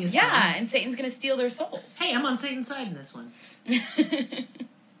wins, obviously. Yeah, and Satan's going to steal their souls. Hey, I'm on Satan's side in this one.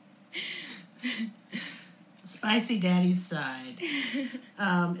 spicy daddy's side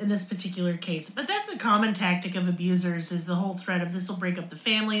in this particular case. But that's a common tactic of abusers, is the whole threat of this will break up the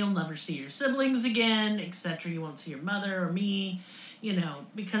family, you'll never see your siblings again, etc. You won't see your mother or me,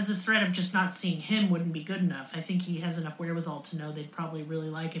 because the threat of just not seeing him wouldn't be good enough. I think he has enough wherewithal to know they'd probably really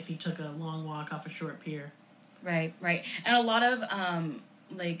like if he took a long walk off a short pier. Right. And a lot of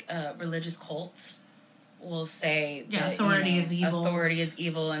religious cults will say that, authority is evil. Authority is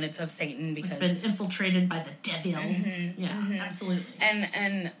evil, and it's of Satan because it's been infiltrated by the devil. Absolutely.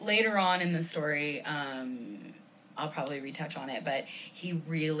 And later on in the story, I'll probably retouch on it, but he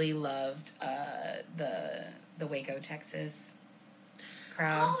really loved the Waco, Texas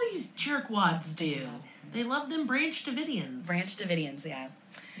crowd. All these jerkwads do. They love them Branch Davidians.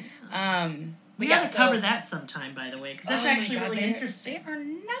 Yeah. We got to cover that sometime, by the way, because that's actually really interesting. They are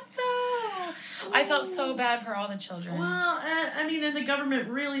nutso. I felt so bad for all the children. Well, and the government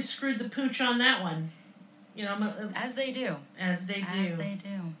really screwed the pooch on that one. As they do.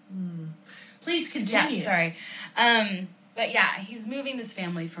 Please continue. Yeah, sorry. But yeah, he's moving this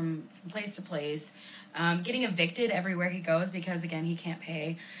family from place to place, getting evicted everywhere he goes because, again, he can't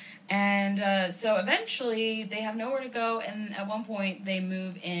pay. And so eventually they have nowhere to go, and at one point they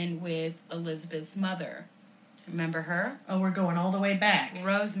move in with Elizabeth's mother. Remember her? Oh, we're going all the way back.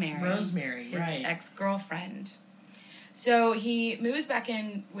 Rosemary, his ex-girlfriend. So he moves back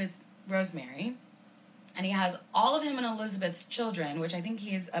in with Rosemary, and he has all of him and Elizabeth's children, which I think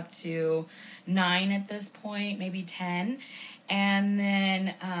he's up to 9 at this point, maybe 10. And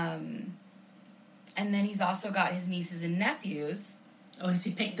then he's also got his nieces and nephews. Oh, has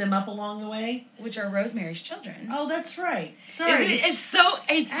he picked them up along the way? Which are Rosemary's children. Oh, that's right. Sorry. It's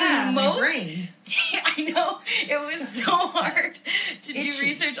the most... brain. I know. It was so hard to do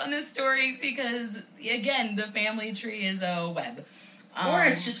research on this story because, again, the family tree is a web. Or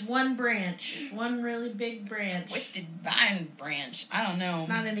it's just one branch. One really big branch. Twisted vine branch. I don't know. It's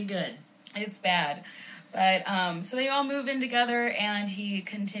not any good. It's bad. But, so they all move in together, and he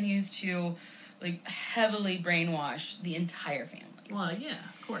continues to, heavily brainwash the entire family. Well, yeah,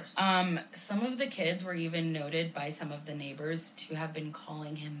 of course. Some of the kids were even noted by some of the neighbors to have been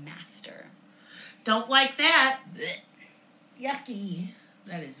calling him master. Don't like that. Blech. Yucky.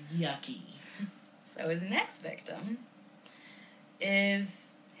 That is yucky. So his next victim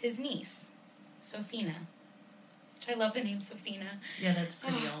is his niece, Sophina. Which I love the name Sophina. Yeah, that's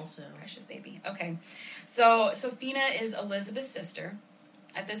pretty also. Precious baby. Okay. So Sophina is Elizabeth's sister.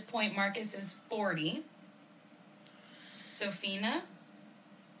 At this point, Marcus is 40. Sophina,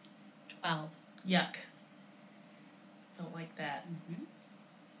 12. Yuck. Don't like that. Mm-hmm.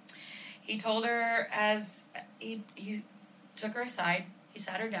 He told her as he took her aside, he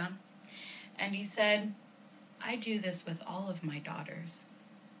sat her down, and he said, I do this with all of my daughters.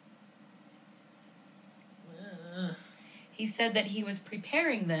 He said that he was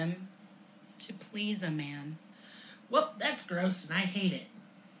preparing them to please a man. Whoop, that's gross, and I hate it.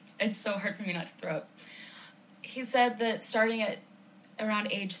 It's so hard for me not to throw up. He said that starting at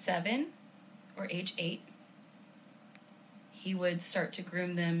around age 7 or age 8, he would start to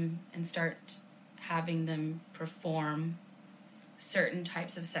groom them and start having them perform certain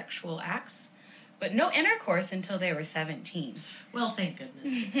types of sexual acts, but no intercourse until they were 17. Well, thank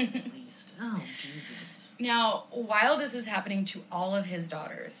goodness, at least. Oh, Jesus. Now, while this is happening to all of his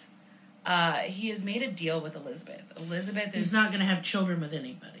daughters, he has made a deal with Elizabeth. He's not going to have children with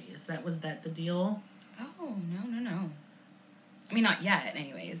anybody. Was that the deal? Oh, no. I mean, not yet,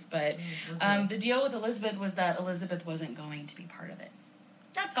 anyways, but the deal with Elizabeth was that Elizabeth wasn't going to be part of it.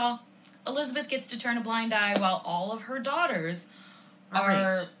 That's all. Elizabeth gets to turn a blind eye while all of her daughters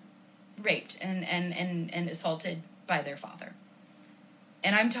are raped and assaulted by their father.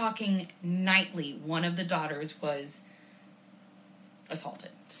 And I'm talking nightly. One of the daughters was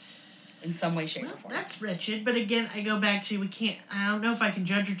assaulted in some way, shape, or form. That's wretched, but again, I go back to, I don't know if I can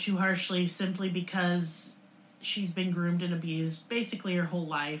judge her too harshly simply because she's been groomed and abused basically her whole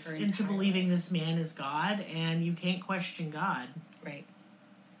life into believing this man is God, and you can't question God. Right.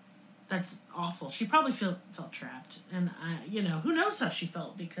 That's awful. She probably felt trapped, and who knows how she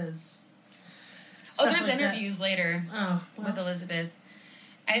felt because. There's interviews later with Elizabeth.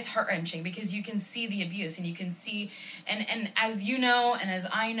 And it's heart-wrenching because you can see the abuse and you can see, and as you know, and as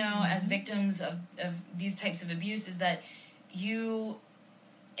I know, as victims of these types of abuse, is that you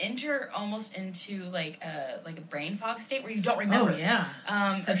enter almost into like a brain fog state where you don't remember. Oh, yeah.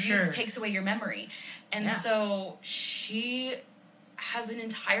 Abuse takes away your memory. And so she has an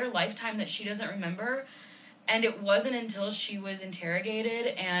entire lifetime that she doesn't remember. And it wasn't until she was interrogated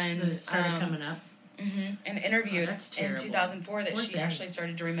and it started coming up. And interviewed in terrible. 2004 that she actually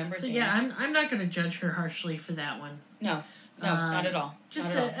started to remember things. Yeah, I'm not going to judge her harshly for that one. No, not at all.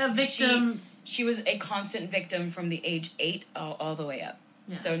 Just a victim. She was a constant victim from the age 8 all the way up.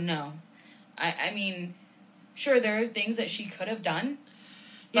 Yeah. So no. I mean, sure, there are things that she could have done.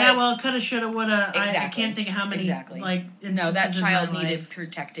 Yeah, well, coulda, shoulda, woulda. Exactly. I can't think of how many, No, that child needed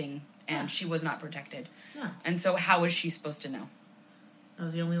protecting, and she was not protected. Yeah. And so how was she supposed to know? That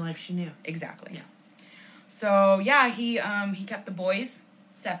was the only life she knew. Exactly. Yeah. So, yeah, he kept the boys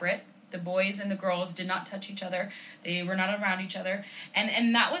separate. The boys and the girls did not touch each other. They were not around each other.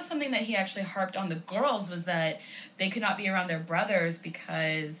 And that was something that he actually harped on the girls, was that they could not be around their brothers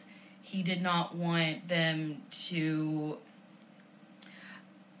because he did not want them to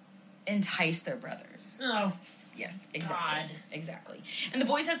entice their brothers. Oh, yes, exactly. God. Exactly. And the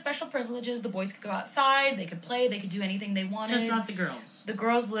boys had special privileges. The boys could go outside, they could play, they could do anything they wanted. Just not the girls. The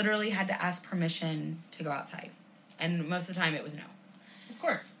girls literally had to ask permission to go outside. And most of the time it was no. Of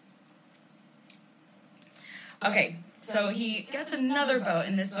course. Okay, so he gets another boat,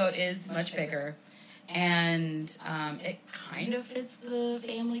 and this boat is much bigger. And it kind of fits the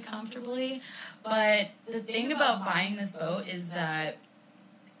family comfortably. But the thing about buying this boat is that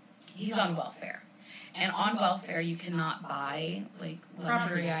he's on welfare. And on welfare, you cannot buy, like,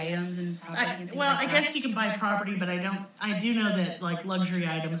 luxury items and property and things like that. I guess you can buy property, but I do know that, like, luxury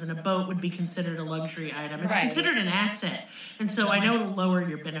items in a boat would be considered a luxury item. It's considered an asset. And so I know it'll lower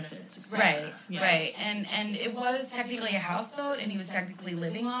your benefits. Right, yeah. Right. And it was technically a houseboat, and he was technically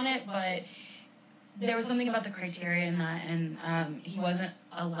living on it, but there was something about the criteria in that, and he wasn't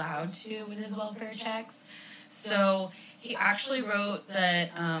allowed to with his welfare checks. So he actually wrote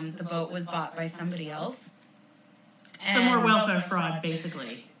that the boat was bought by somebody else. So more welfare fraud,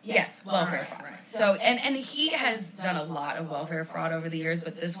 basically. Yes, welfare fraud. Right. So, and he has done a lot of welfare fraud over the years,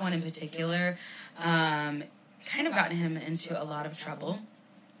 but this one in particular kind of gotten him into a lot of trouble.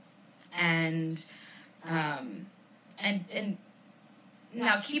 And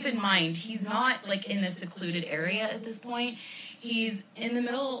now keep in mind, he's not, like, in a secluded area at this point. He's in the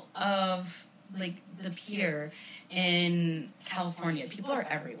middle of, like, the pier in California. People are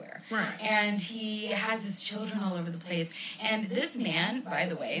everywhere. Right. And he has his children all over the place. And this man, by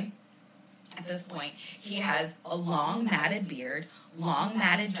the way, at this point, he has a long matted beard, long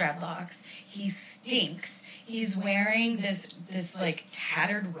matted dreadlocks. He stinks. He's wearing this like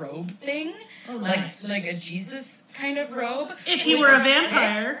tattered robe thing. Oh, nice. Like a Jesus kind of robe. If he were a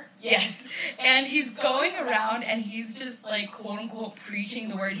vampire. Yes. And he's going around and he's just, like, quote unquote preaching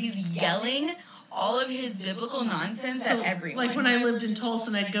the word. He's yelling all of his biblical nonsense at everyone. Like when I lived in Tulsa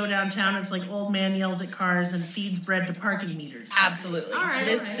and I'd go downtown, it's like old man yells at cars and feeds bread to parking meters. Absolutely. All right,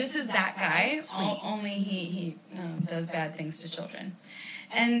 this is that guy. Only he does bad things to children.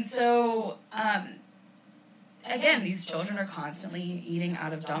 And so, again, these children are constantly eating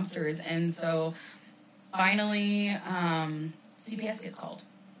out of dumpsters. And so, finally, CPS gets called.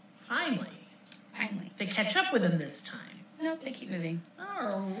 Finally. They catch up with him this time. Nope, they keep moving.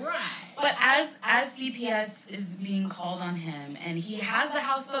 All right. But as CPS is being called on him, and he has the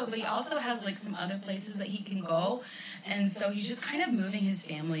houseboat, but he also has, like, some other places that he can go, and so he's just kind of moving his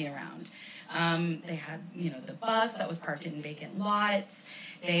family around. They had, the bus that was parked in vacant lots.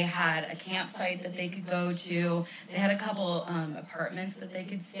 They had a campsite that they could go to. They had a couple apartments that they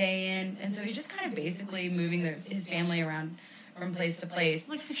could stay in, and so he's just kind of basically moving his family around from place to place.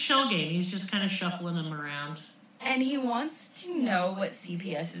 Like the shell game, he's just kind of shuffling them around. And he wants to know what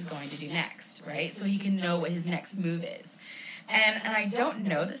CPS is going to do next, right? So he can know what his next move is. And I don't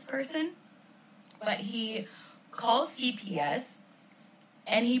know this person, but he calls CPS,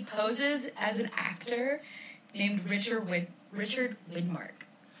 and he poses as an actor named Richard Widmark.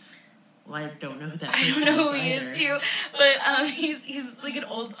 Well, I don't know who that I person is. I don't know who he is, too. But he's like an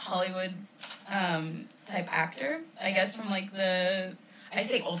old Hollywood type actor, I guess, from, like, I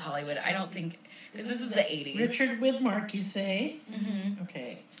say old Hollywood. I don't think... Because this is the 80s. Richard Widmark, you say? Mm-hmm.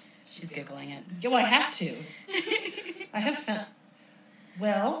 Okay. She's Googling it. Yeah, well, I have to. I have found...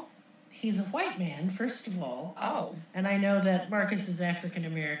 Well, he's a white man, first of all. Oh. And I know that Marcus is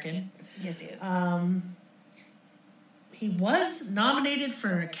African-American. Yes, he is. He was nominated for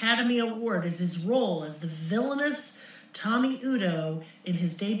an Academy Award as his role as the villainous Tommy Udo in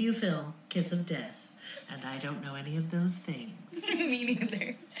his debut film, Kiss of Death. And I don't know any of those things. Me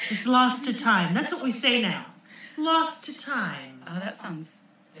neither. It's lost to time. That's what we say now. Lost to time. Oh, that sounds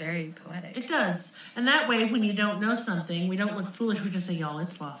very poetic. It does. And that way, when you don't know something, we don't look foolish. We just say, y'all,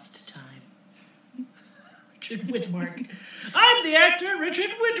 it's lost to time. Richard Widmark. I'm the actor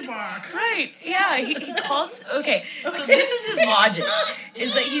Richard Widmark. Right. Yeah. He calls. Okay. So this is his logic: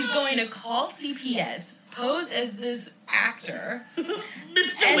 is that he's going to call CPS, pose as this actor,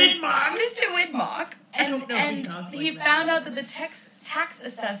 Mr. Widmark. Mr. Widmark, and he found out that the tax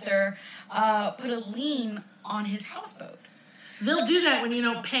assessor put a lien on his houseboat. They'll do that when you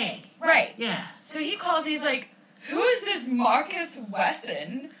don't pay. Right. Yeah. So he calls. He's like, "Who is this Marcus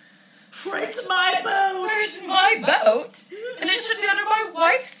Wesson? For it's my boat. Where's my boat? And it should be under my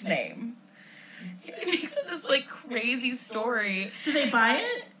wife's name." He makes it this like crazy story. Do they buy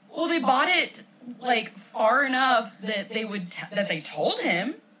it? Well, they bought it like far enough that they would that they told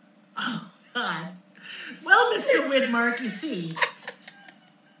him. Oh God. Well, Mr. Widmark, you see.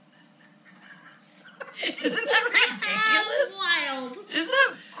 Isn't that ridiculous? Wild. Isn't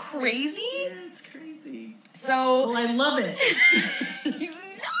that crazy? Yeah, it's crazy. So Well, I love it. he's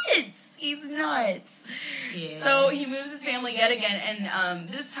nuts. He's nuts. Yeah. So he moves his family yet again, and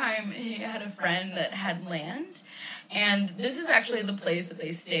this time he had a friend that had land. And this is actually the place that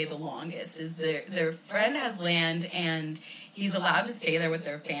they stay the longest. Is their friend has land, and he's allowed to stay there with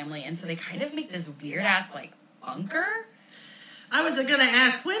their family. And so they kind of make this weird ass like bunker. I was going to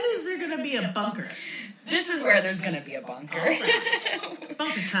ask, when is there going to be a bunker? This is where there's going to be a bunker. All right. It's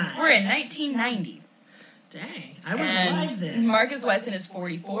bunker time. We're in 1990. Dang, I was alive then. Marcus Wesson is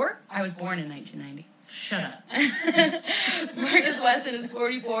 44. I was born in 1990. Shut up. Marcus Weston is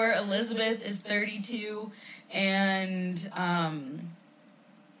 44. Elizabeth is 32. And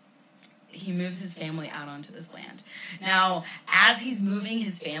he moves his family out onto this land. Now, as he's moving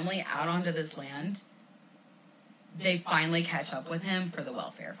his family out onto this land, they finally catch up with him for the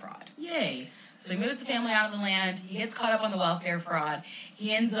welfare fraud. Yay. So he moves the family out of the land. He gets caught up on the welfare fraud.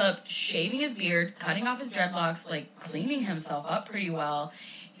 He ends up shaving his beard, cutting off his dreadlocks, like cleaning himself up pretty well.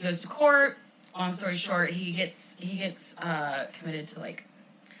 He goes to court. Long story short, he gets committed to like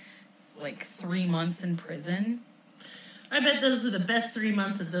 3 months in prison. I bet those are the best 3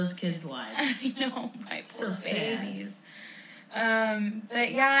 months of those kids' lives. You know, my poor So babies.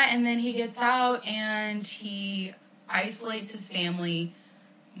 But yeah, and then he gets out and he isolates his family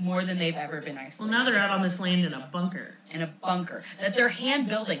more than they've ever been isolated. Well, now they're out on this land in a bunker. In a bunker that they're hand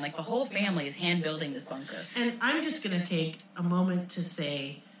building. Like the whole family is hand building this bunker. And I'm just going to take a moment to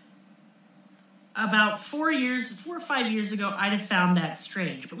say, about 4 or 5 years ago, I'd have found that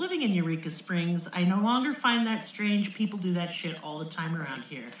strange. But living in Eureka Springs, I no longer find that strange. People do that shit all the time around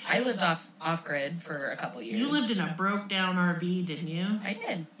here. I lived off grid for a couple years. You lived in a broke down RV, didn't you? I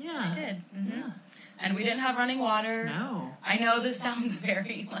did. Yeah. I did. Mm-hmm. Yeah. And we didn't have running water. No. I know this sounds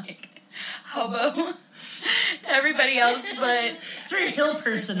very like hobo to everybody else, but It's very hill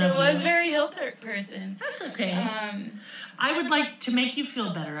person of it you. was very hill person. That's okay. Um, I would like to make you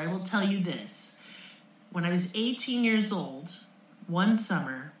feel better. I will tell you this. When I was 18 years old, one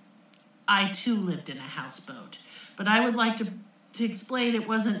summer, I too lived in a houseboat. But I would like to explain it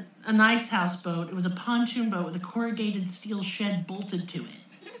wasn't a nice houseboat. It was a pontoon boat with a corrugated steel shed bolted to it.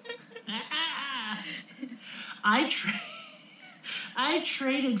 I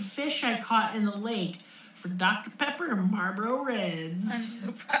traded fish I caught in the lake for Dr. Pepper and Marlboro Reds. I'm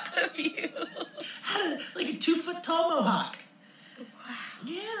so proud of you. Had like a 2-foot tall mohawk. Wow.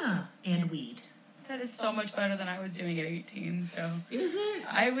 Yeah, and weed. That is so much better than I was doing at 18. So Is it?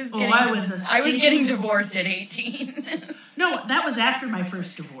 I was Oh, getting divorced at 18. No, that was after my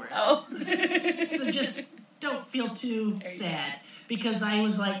first divorce. Oh. So just don't feel too sad. Because I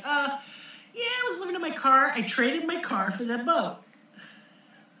was like, I was living in my car. I traded my car for that boat.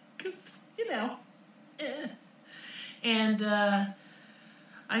 Because, And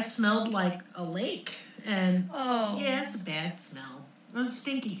I smelled like a lake. And, yeah, it's a bad smell. It was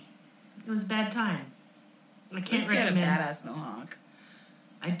stinky. It was a bad time. I can't recommend. You had a badass mohawk.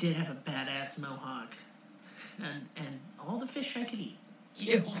 I did have a badass mohawk. And all the fish I could eat.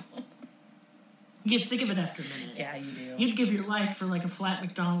 You. You get sick of it after a minute. Yeah, you do. You'd give your life for like a flat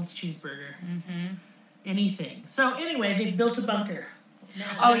McDonald's cheeseburger. Mm-hmm. Anything. So anyway, they've built a bunker.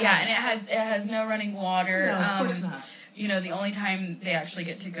 Oh yeah, and it has no running water. No, of course not. You know, the only time they actually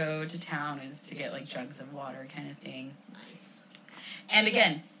get to go to town is to get like jugs of water kind of thing. Nice. And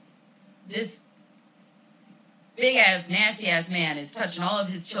again, this big ass, nasty ass man is touching all of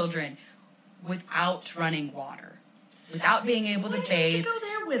his children without running water, without being able to bathe. Go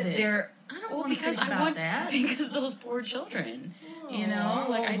there with it. I don't want to think about that. Because those poor children, you know,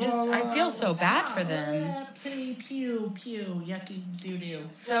 like I feel so bad for them. Pew, yucky doo doo.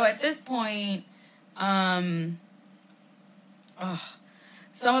 So at this point, some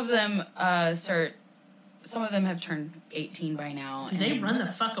of them have turned 18 by now. Do they run the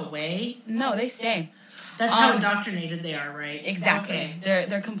fuck away? No, they stay. That's how indoctrinated they are, right? Exactly. Okay.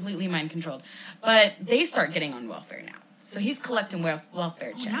 They're completely mind controlled. But they start getting on welfare now. So he's collecting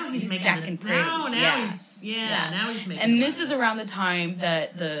welfare checks. Now he's making stacking pretty. Now yeah. now he's making And money. this is around the time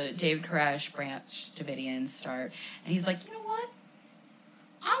that the David Koresh Branch Davidians start. And he's like, you know what?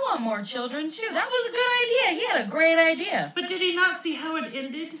 I want more children too. That was a good idea. He had a great idea. But did he not see how it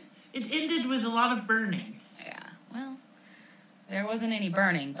ended? It ended with a lot of burning. Yeah, well, there wasn't any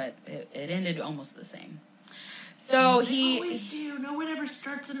burning, but it ended almost the same. So They always do. No one ever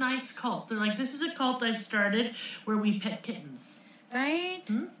starts a nice cult. They're like, this is a cult I've started where we pet kittens. Right?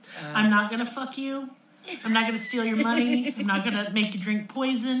 I'm not going to fuck you. I'm not going to steal your money. I'm not going to make you drink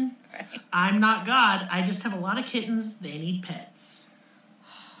poison. Right. I'm not God. I just have a lot of kittens. They need pets.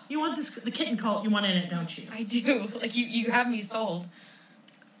 You want the kitten cult, you want in it, don't you? I do. Like, you have me sold.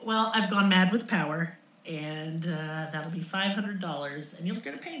 Well, I've gone mad with power, and that'll be $500, and you're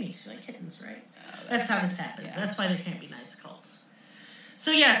going to pay me. You like kittens, right? That's how this happens. Yeah. That's why there can't be nice cults.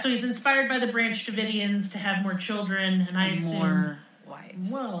 So yeah, so he's inspired by the Branch Davidians to have more children, and I assume more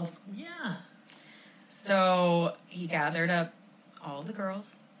wives. Well, yeah. So he gathered up all the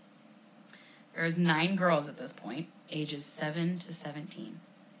girls. There's 9 girls at this point, ages 7 to 17.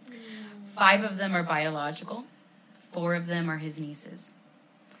 5 of them are biological. 4 of them are his nieces.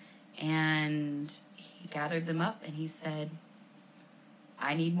 And he gathered them up and he said,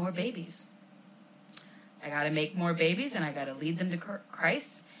 I need more babies. I got to make more babies and I got to lead them to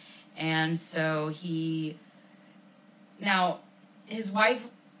Christ. And so now his wife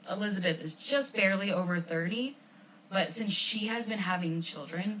Elizabeth is just barely over 30, but since she has been having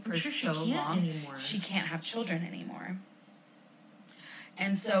children for so long, she can't have children anymore.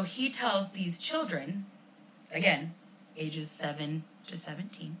 And so he tells these children, again, ages 7 to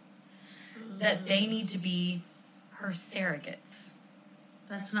 17, that they need to be her surrogates.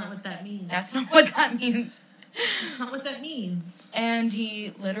 That's not what that means. That's not what that means. That's not what that means. And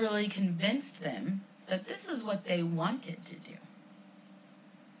he literally convinced them that this is what they wanted to do.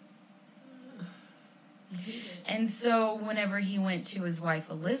 And so whenever he went to his wife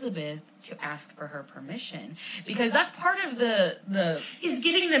Elizabeth to ask for her permission, because that's part of the is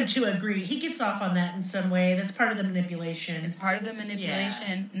getting them to agree. He gets off on that in some way. That's part of the manipulation. It's part of the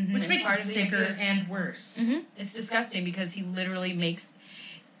manipulation. Yeah. Which makes part it of the sicker abuse. and worse. Mm-hmm. It's disgusting because he literally makes...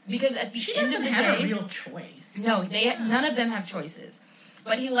 Because at the she end of doesn't the have day... a real choice. No, none of them have choices.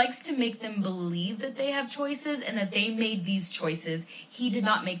 But he likes to make them believe that they have choices and that they made these choices. He did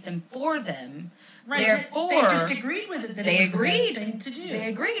not make them for them. Right, Therefore, they just agreed with it. That they it was agreed. The best thing to do. They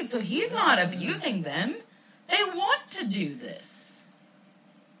agreed. So he's not abusing them. They want to do this.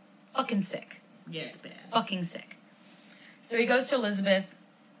 Fucking sick. Yeah, it's bad. Fucking sick. So he goes to Elizabeth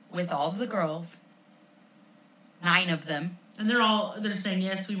with all of the girls. 9 of them. And they're saying,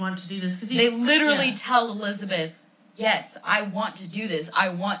 yes, we want to do this. They literally tell Elizabeth, yes, I want to do this. I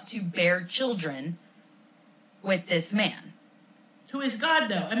want to bear children with this man. Who is God,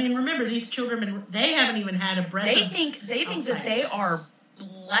 though? I mean, remember, these children, they haven't even had a breath They think that they are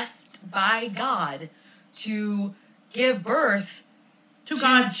blessed by God to give birth to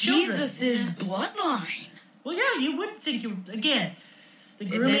God's Jesus' children. bloodline. Well, yeah, you would think again, the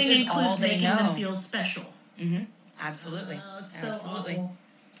grooming This is includes all they making know. them feel special. Mm-hmm. Absolutely. It's so Absolutely. awful.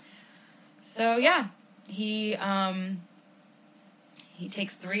 So yeah, he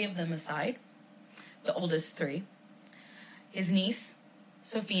takes 3 of them aside, the oldest 3. His niece,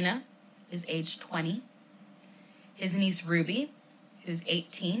 Sophina, is age 20. His niece, Ruby, who's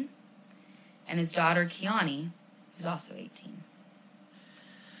 18. And his daughter, Kiani, who's also 18.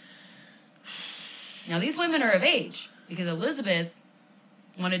 Now, these women are of age because Elizabeth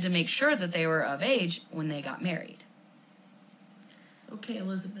wanted to make sure that they were of age when they got married. Okay,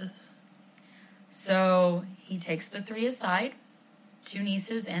 Elizabeth. So he takes the 3 aside, 2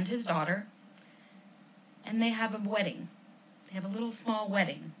 nieces and his daughter, and they have a wedding. They have a little small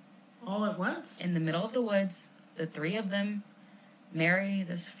wedding. All at once? In the middle of the woods, the 3 of them marry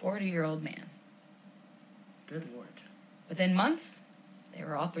this 40-year-old man. Good Lord. Within months, they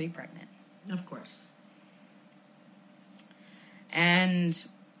were all 3 pregnant. Of course. And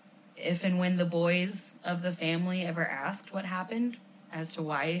if and when the boys of the family ever asked what happened as to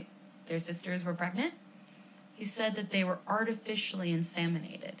why their sisters were pregnant, he said that they were artificially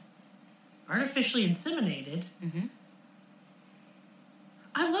inseminated. Artificially inseminated? Mm-hmm.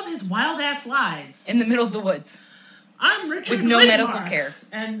 I love his wild-ass lies. In the middle of the woods. I'm Richard With no Widmark, medical care.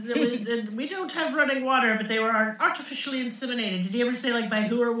 And we don't have running water, but they were artificially inseminated. Did he ever say, like, by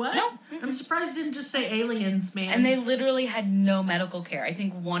who or what? No. I'm surprised he didn't just say aliens, man. And they literally had no medical care. I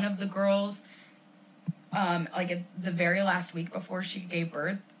think one of the girls, like at the very last week before she gave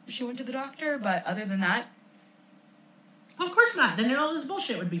birth, she went to the doctor, but other than that... Well, of course not. Then all this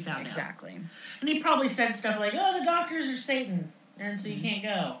bullshit would be found out. Exactly. And he probably said stuff like, oh, the doctors are Satan, and so you can't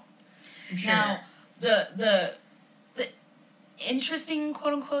go. I'm sure. Now, the interesting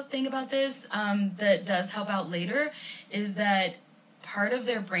quote-unquote thing about this that does help out later is that part of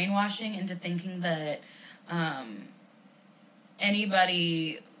their brainwashing into thinking that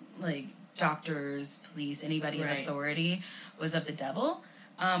anybody, like doctors, police, anybody of authority was of the devil,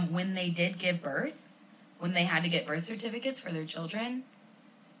 when they did give birth, when they had to get birth certificates for their children,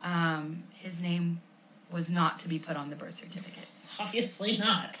 his name was not to be put on the birth certificates. Obviously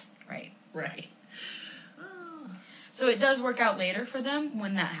not. Right. Right. So it does work out later for them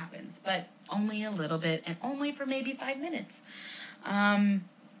when that happens, but only a little bit, and only for maybe 5 minutes.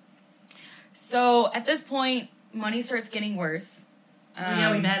 So at this point, money starts getting worse.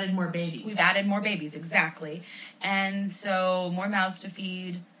 Yeah, we've added more babies. We've added more babies, exactly. And so more mouths to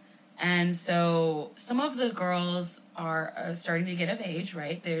feed. And so some of the girls are starting to get of age,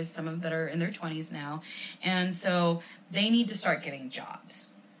 right? There's some of them that are in their 20s now. And so they need to start getting jobs.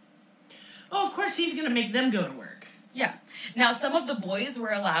 Oh, of course he's going to make them go to work. Yeah. Now, some of the boys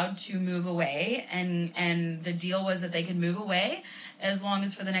were allowed to move away, and the deal was that they could move away as long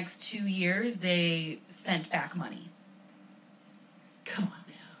as for the next 2 years they sent back money. Come on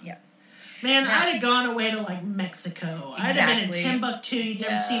now. Yeah. Man, I'd have gone away to, like, Mexico. Exactly. I'd have been in Timbuktu. You'd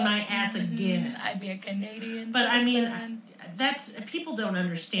never see my ass again. I'd be a Canadian. But, I mean, people don't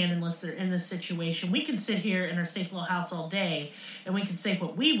understand unless they're in this situation. We can sit here in our safe little house all day, and we can say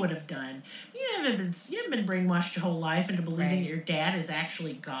what we would have done. You haven't been brainwashed your whole life into believing that your dad is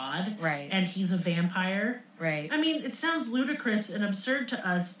actually God. Right. And he's a vampire. Right. I mean, it sounds ludicrous and absurd to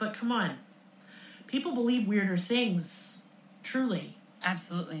us, but come on. People believe weirder things. Truly.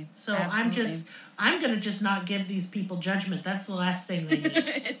 Absolutely. So Absolutely. I'm going to just not give these people judgment. That's the last thing they need.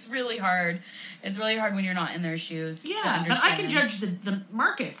 It's really hard. It's really hard when you're not in their shoes to understand. But I can judge the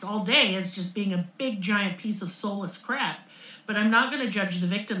Marcus all day as just being a big, giant piece of soulless crap. But I'm not going to judge the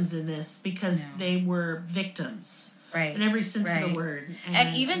victims in this because they were victims. Right. In every sense of the word.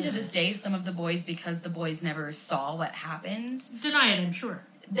 And even to this day, some of the boys, because the boys never saw what happened... Deny it, I'm sure.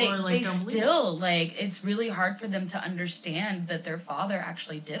 They still, like, it's really hard for them to understand that their father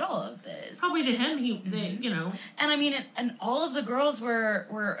actually did all of this. Probably to him, you know. And I mean, and all of the girls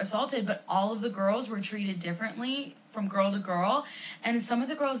were assaulted, but all of the girls were treated differently from girl to girl. And some of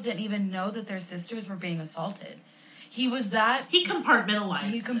the girls didn't even know that their sisters were being assaulted. He compartmentalized.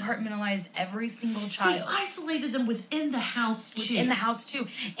 He compartmentalized every single child. So he isolated them within the house, too. Within the house, too.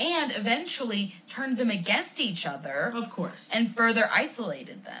 And eventually turned them against each other. Of course. And further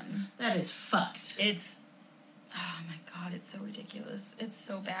isolated them. That is fucked. Oh my God, it's so ridiculous. It's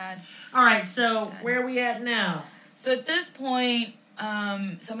so bad. All right, so where are we at now? So at this point,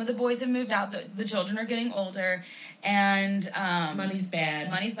 some of the boys have moved out. The children are getting older. And money's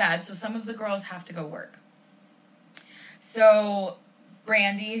bad. So some of the girls have to go work. So,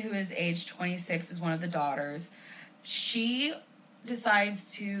 Brandy, who is age 26, is one of the daughters. She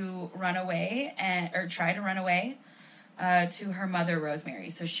decides to run away or try to run away to her mother,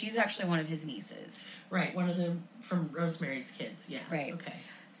 Rosemary. So she's actually one of his nieces. Right, one of them from Rosemary's kids. Yeah. Right. Okay.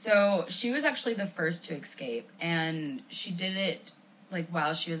 So she was actually the first to escape, and she did it like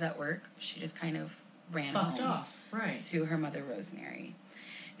while she was at work. She just kind of ran home to her mother, Rosemary.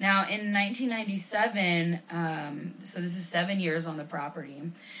 Now, in 1997, so this is 7 years on the property.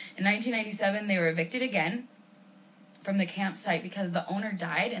 In 1997, they were evicted again from the campsite because the owner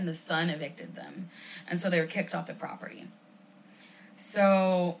died and the son evicted them. And so they were kicked off the property.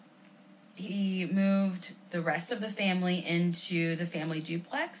 So he moved the rest of the family into the family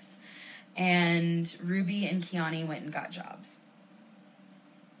duplex, and Ruby and Kiani went and got jobs.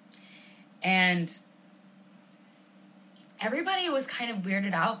 And everybody was kind of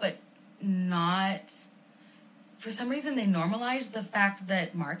weirded out, but not... For some reason, they normalized the fact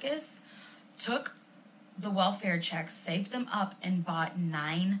that Marcus took the welfare checks, saved them up, and bought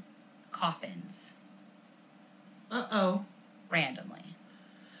 9 coffins. Uh-oh. Randomly.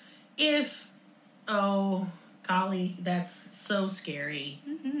 Oh, golly, that's so scary.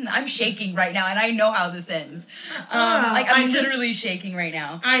 Mm-hmm. I'm shaking right now, and I know how this ends. I'm literally shaking right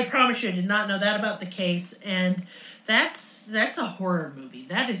now. I promise you, I did not know that about the case, and... That's a horror movie.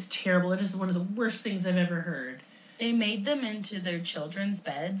 That is terrible. It is one of the worst things I've ever heard. They made them into their children's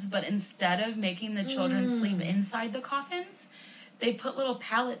beds, but instead of making the children sleep inside the coffins, they put little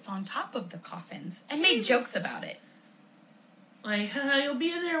pallets on top of the coffins and made jokes about it. Like, you'll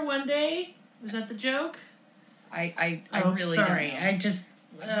be in there one day? Is that the joke? I really sorry. don't know. I just...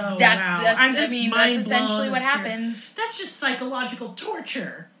 Oh, that's wow. I'm just that's essentially what here. happens. That's just psychological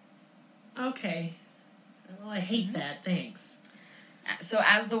torture. Okay. Well, I hate that. Thanks. So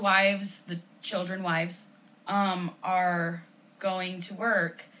as the children wives, are going to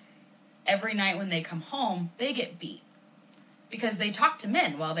work, every night when they come home, they get beat. Because they talked to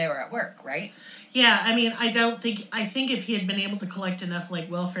men while they were at work, right? Yeah, I mean, I think if he had been able to collect enough,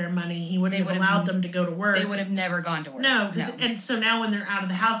 like, welfare money, he wouldn't have allowed them to go to work. They would have never gone to work. No, and so now when they're out of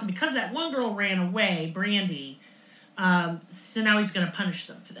the house, and because that one girl ran away, Brandy, so now he's going to punish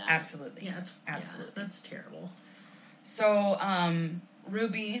them for that. Absolutely. Yeah, absolutely. Yeah, that's terrible. So,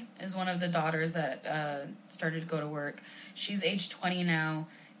 Ruby is one of the daughters that started to go to work. She's age 20 now,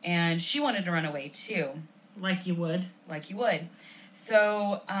 and she wanted to run away, too. Like you would.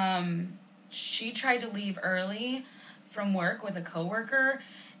 So, she tried to leave early from work with a coworker,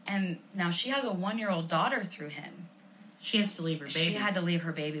 and now she has a 1-year-old daughter through him. She has to leave her baby. She had to leave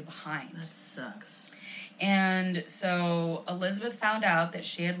her baby behind. That sucks. And so Elizabeth found out that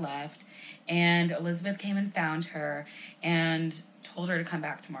she had left, and Elizabeth came and found her and told her to come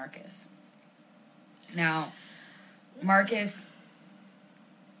back to Marcus. Now, Marcus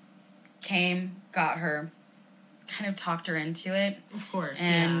came, got her, kind of talked her into it. Of course,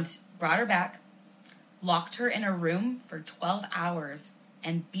 and brought her back, locked her in a room for 12 hours,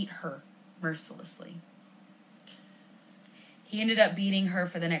 and beat her mercilessly. He ended up beating her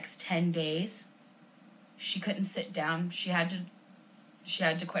for the next 10 days. She couldn't sit down. She had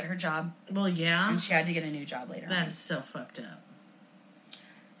to quit her job. Well, yeah. And she had to get a new job later. That is so fucked up.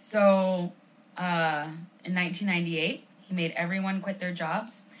 So, in 1998, he made everyone quit their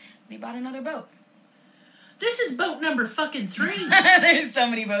jobs, and he bought another boat. This is boat number fucking 3. There's so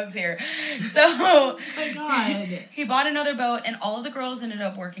many boats here. So, oh my God. He bought another boat, and all of the girls ended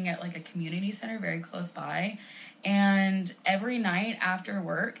up working at like a community center very close by. And every night after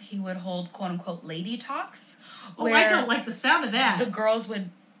work, he would hold quote unquote lady talks. Oh, I don't like the sound of that. The girls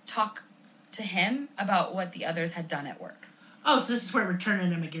would talk to him about what the others had done at work. Oh, so this is where we're turning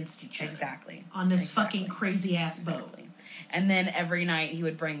them against each other. Exactly. On this fucking crazy ass boat. And then every night he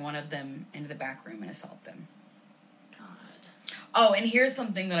would bring one of them into the back room and assault them. God. Oh, and here's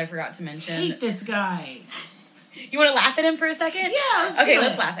something that I forgot to mention. I hate this guy. You want to laugh at him for a second? Yeah,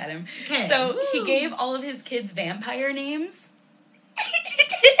 let's laugh at him. Okay. So he gave all of his kids vampire names.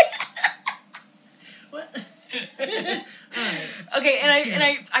 What? Okay, and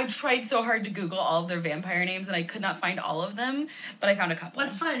I tried so hard to Google all of their vampire names, and I could not find all of them, but I found a couple.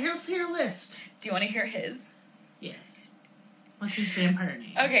 Let's find. Here's your list. Do you want to hear his? Yes. What's his vampire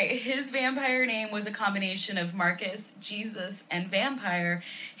name? Okay, his vampire name was a combination of Marcus, Jesus, and vampire.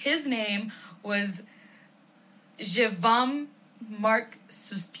 His name was Jevam Marc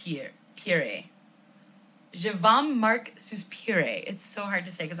Suspire. Jevam Marc Suspire. It's so hard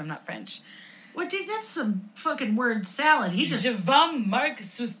to say because I'm not French. What, dude? That's some fucking word salad. He just... Jevam Marc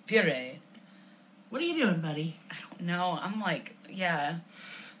Suspire. What are you doing, buddy? I don't know. I'm like, yeah.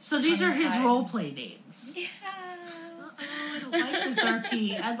 So these are his role play names. Yeah. I don't like this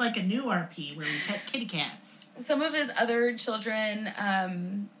RP. I'd like a new RP where we pet kitty cats. Some of his other children,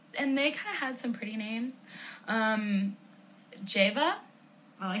 and they kind of had some pretty names. Java.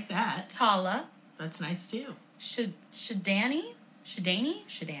 I like that. Tala. That's nice too. Shadani.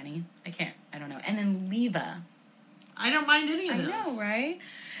 I don't know. And then Leva. I don't mind any of those. I know, right?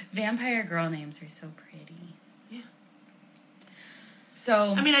 Vampire girl names are so pretty. Yeah.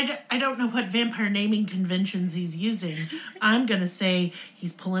 So... I mean, I don't know what vampire naming conventions he's using. I'm going to say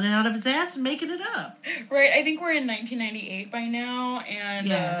he's pulling it out of his ass and making it up. Right, I think we're in 1998 by now, and...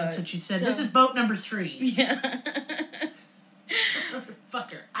 Yeah, that's what you said. So, this is boat number 3. Yeah.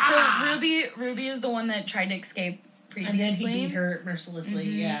 Fuck her. So Ruby is the one that tried to escape previously. And then he beat her mercilessly,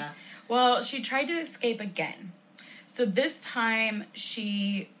 yeah. Well, she tried to escape again. So this time,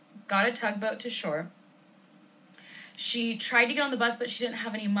 she got a tugboat to shore. She tried to get on the bus, but she didn't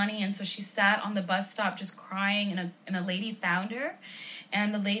have any money, and so she sat on the bus stop just crying, and a lady found her.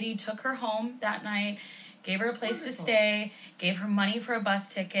 And the lady took her home that night, gave her a place to stay, gave her money for a bus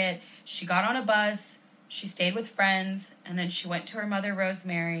ticket. She got on a bus, she stayed with friends, and then she went to her mother,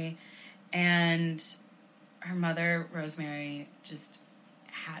 Rosemary, and her mother, Rosemary, just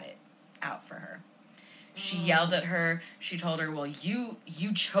had it out for her. She yelled at her. She told her, well, you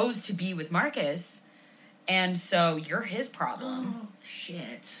chose to be with Marcus, and so you're his problem. Oh,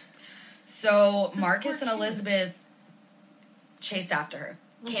 shit. So Marcus and Elizabeth chased after her,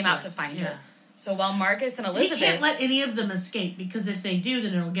 came out to find her. So while Marcus and Elizabeth... He can't let any of them escape, because if they do,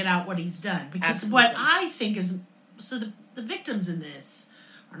 then it'll get out what he's done. Because Absolutely. What I think is... So the victims in this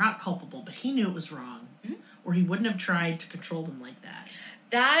are not culpable, but he knew it was wrong. Mm-hmm. Or he wouldn't have tried to control them like that.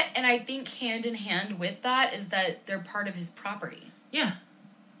 That, and I think hand in hand with that, is that they're part of his property. Yeah.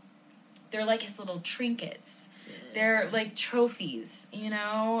 they're like his little trinkets. They're like trophies, you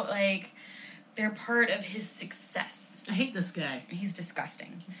know? Like, they're part of his success. I hate this guy. He's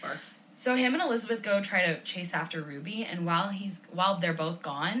disgusting. Barf. So him and Elizabeth go try to chase after Ruby, and while they're both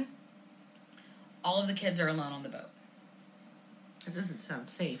gone, all of the kids are alone on the boat. That doesn't sound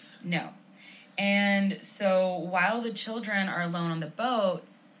safe. No. And so while the children are alone on the boat,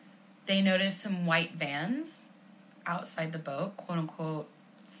 they notice some white vans outside the boat, quote unquote,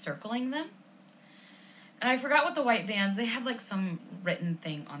 circling them. And I forgot what the white vans, they had like some written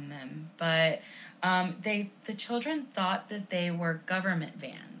thing on them, but the children thought that they were government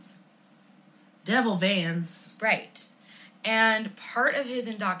vans. Devil vans. Right. And part of his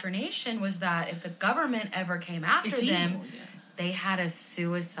indoctrination was that if the government ever came after them, evil, yeah. they had a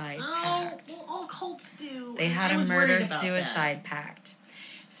suicide pact. Well, all cults do. They had a murder-suicide pact.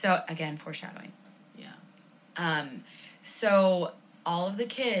 So, again, foreshadowing. Yeah. So all of the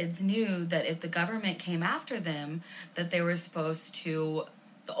kids knew that if the government came after them, that they were supposed to,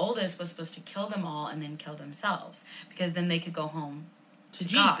 the oldest was supposed to kill them all and then kill themselves, because then they could go home to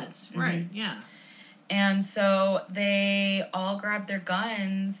God. Jesus. Mm-hmm. Right, yeah. And so they all grabbed their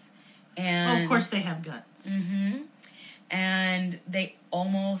guns and... Oh, of course they have guns. Mm-hmm. And they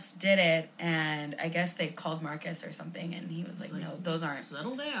almost did it, and I guess they called Marcus or something, and he was like, no, those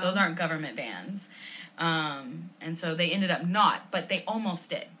aren't government vans. And so they ended up not, but they almost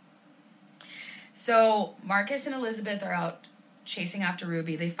did. So Marcus and Elizabeth are out chasing after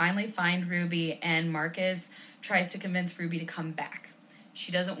Ruby. They finally find Ruby, and Marcus tries to convince Ruby to come back.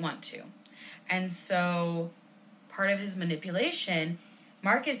 She doesn't want to. And so part of his manipulation,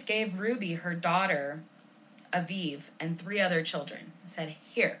 Marcus gave Ruby her daughter, Aviv, and 3 other children. Said,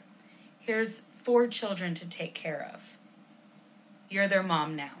 here's 4 children to take care of. You're their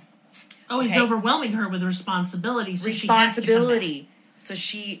mom now. Oh, he's overwhelming her with responsibility. So responsibility. So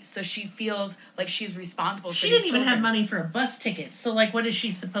she feels like she's responsible for these children. She didn't even have money for a bus ticket. So, like, what is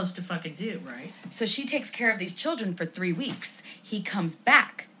she supposed to fucking do, right? So she takes care of these children for 3 weeks. He comes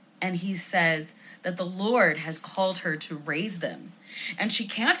back, and he says that the Lord has called her to raise them. And she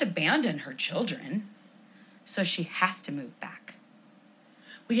can't abandon her children. So she has to move back.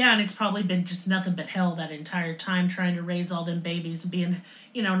 Well, yeah, and it's probably been just nothing but hell that entire time trying to raise all them babies and being,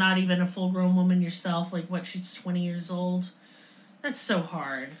 not even a full-grown woman yourself. Like, she's 20 years old. That's so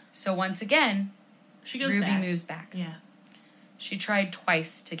hard. So once again, Ruby moves back. Yeah. She tried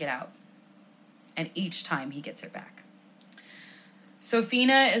twice to get out. And each time he gets her back.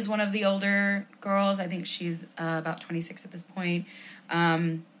 Sophina is one of the older girls. I think she's about 26 at this point.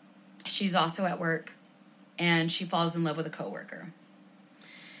 She's also at work. And she falls in love with a coworker.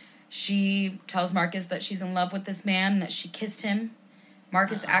 She tells Marcus that she's in love with this man, that she kissed him.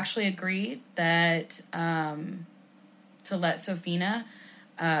 Marcus actually agreed that to let Sophina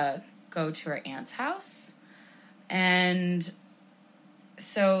go to her aunt's house. And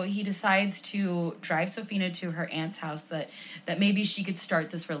so he decides to drive Sophina to her aunt's house that maybe she could start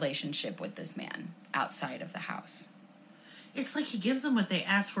this relationship with this man outside of the house. It's like he gives them what they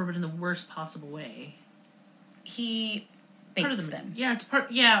ask for, but in the worst possible way. He baits them.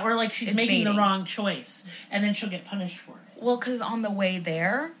 Yeah, or like she's making the wrong choice, and then she'll get punished for it. Well, because on the way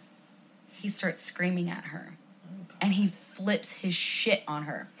there, he starts screaming at her. Oh, and he flips his shit on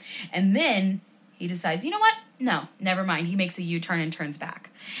her. And then he decides, you know what? No, never mind. He makes a U-turn and turns back.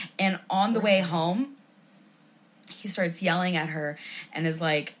 And on the way home, he starts yelling at her and is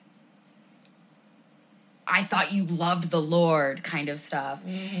like, I thought you loved the Lord, kind of stuff.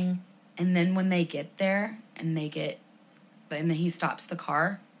 Mm-hmm. And then when they get there, and then he stops the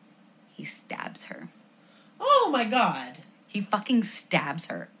car, he stabs her. Oh my God. He fucking stabs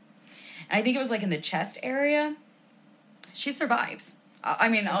her. And I think it was like in the chest area. She survives. I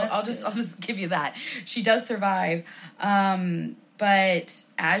mean, I'll just give you that. She does survive. But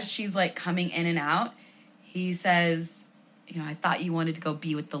as she's like coming in and out, he says, I thought you wanted to go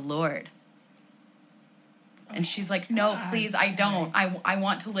be with the Lord. And she's like, no, please, I don't. I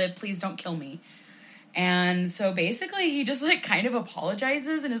want to live. Please don't kill me. And so basically he just like kind of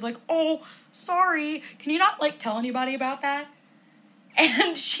apologizes and is like, oh, sorry. Can you not like tell anybody about that?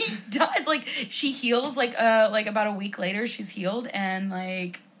 And she does. Like, she heals like about a week later. She's healed, and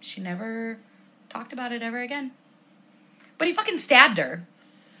like she never talked about it ever again. But he fucking stabbed her.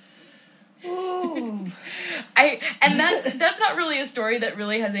 Ooh. And that's not really a story that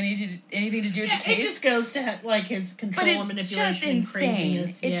really has anything to do with the case. It just goes to like his control and manipulation. But it's just insane.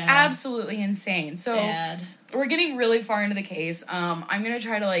 Craziness. It's absolutely insane. So we're getting really far into the case. I'm gonna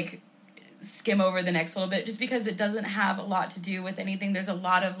try to like skim over the next little bit just because it doesn't have a lot to do with anything. There's a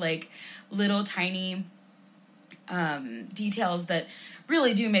lot of like little tiny details that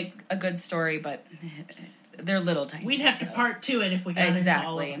really do make a good story, but they're little tiny We'd details. have to part to it if we got into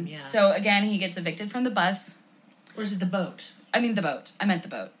all of them. Yeah. So again, he gets evicted from the bus. Or is it the boat? I mean the boat. I meant the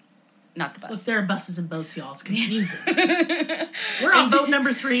boat, not the bus. Look, there are buses and boats, y'all. It's confusing. We're on boat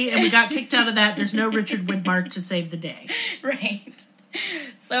number 3, and we got kicked out of that. There's no Richard Widmark to save the day. Right.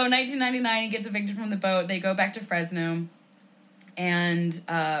 So 1999, he gets evicted from the boat. They go back to Fresno. And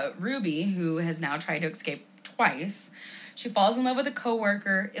Ruby, who has now tried to escape twice, she falls in love with a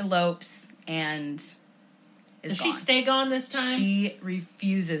coworker, elopes, and is Does gone. she stay gone this time? She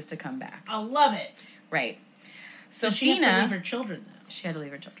refuses to come back. I love it. Right. So she had to leave her children, though. She had to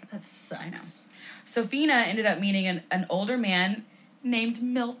leave her children. That sucks. I know. Sophina ended up meeting an older man named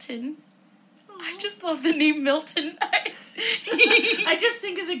Milton. I just love the name Milton. I just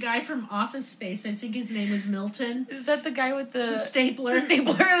think of the guy from Office Space. I think his name is Milton. Is that the guy with the stapler? The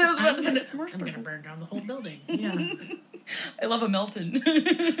stapler. That was about to say, I'm going to burn down the whole building. Yeah. I love a Milton.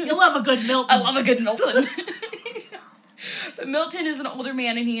 You love a good Milton. I love a good Milton. But Milton is an older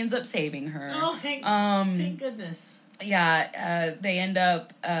man, and he ends up saving her. Oh, thank goodness. Yeah, they end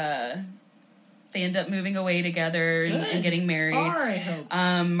up moving away together and getting married. Far, I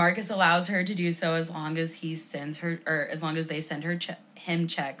hope. Marcus allows her to do so as long as he sends her, or as long as they send her him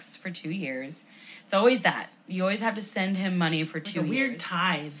checks for 2 years. It's always that. You always have to send him money for 2 years. A weird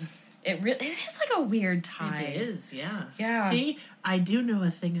tithe. It is like a weird tithe. It is, yeah. Yeah. See, I do know a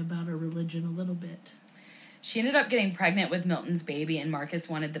thing about a religion a little bit. She ended up getting pregnant with Milton's baby, and Marcus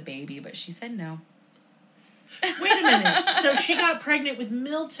wanted the baby, but she said no. Wait a minute. So she got pregnant with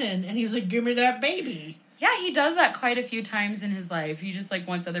Milton, and he was like, give me that baby. Yeah, he does that quite a few times in his life. He just, like,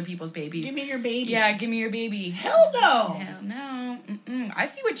 wants other people's babies. Give me your baby. Yeah, give me your baby. Hell no. Hell no. Mm-mm. I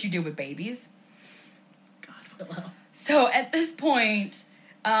see what you do with babies. God, Willow. So at this point,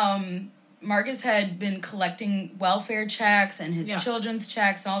 Marcus had been collecting welfare checks and his children's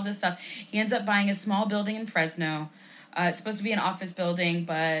checks and all of this stuff. He ends up buying a small building in Fresno. It's supposed to be an office building,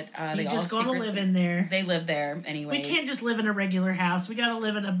 but they all just going to live in there. They live there anyways. We can't just live in a regular house. We got to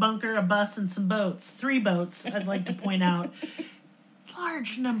live in a bunker, a bus, and some boats. 3 boats, I'd like to point out.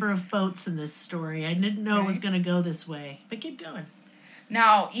 Large number of boats in this story. I didn't know it was going to go this way. But keep going.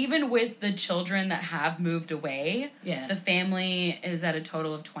 Now, even with the children that have moved away, Yeah. the family is at a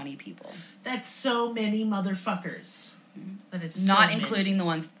total of 20 people. That's so many motherfuckers. That is Not so including the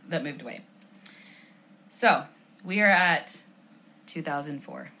ones that moved away. So, we are at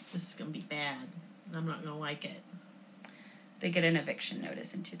 2004. This is going to be bad. I'm not going to like it. They get an eviction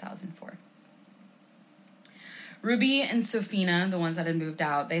notice in 2004. Ruby and Sophina, the ones that had moved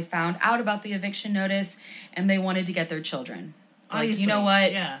out, they found out about the eviction notice, and they wanted to get their children. Like, Obviously, you know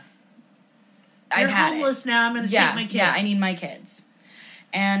what? Yeah. I've You're had homeless now. I'm going to take my kids. Yeah, I need my kids.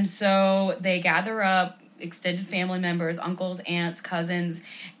 And so they gather up extended family members, uncles, aunts, cousins,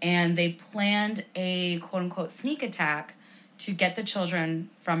 and they planned a quote-unquote sneak attack to get the children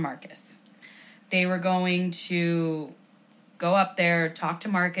from Marcus. They were going to go up there, talk to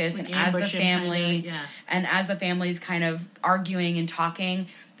Marcus, Like and as the ambush him, family, kinda, yeah. and as the family's kind of arguing and talking,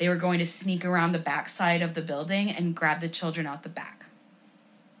 they were going to sneak around the backside of the building and grab the children out the back.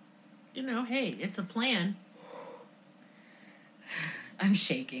 You know, hey, it's a plan. I'm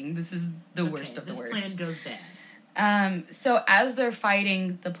shaking. This is the worst of the worst. This plan goes bad. So as they're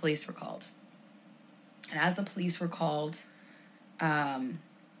fighting, the police were called. And as the police were called, Kiani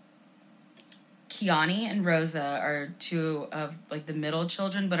and Rosa are 2 of like the middle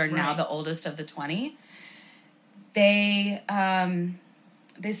children, but are now the oldest of the 20. They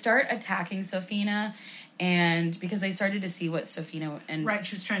start attacking Sophina, and because they started to see what Sophina and Right,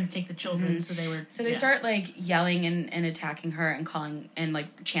 she was trying to take the children, so they were... So they start, like, yelling and attacking her and calling and,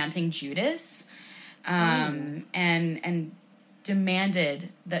 like, chanting Judas. And demanded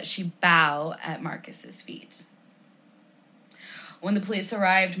that she bow at Marcus's feet. When the police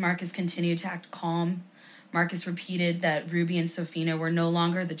arrived, Marcus continued to act calm. Marcus repeated that Ruby and Sophina were no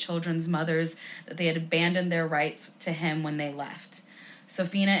longer the children's mothers, that they had abandoned their rights to him when they left.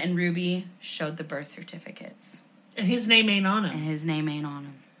 Sophina and Ruby showed the birth certificates. And his name ain't on him. And his name ain't on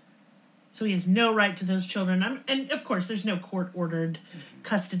him. So he has no right to those children. And, of course, there's no court-ordered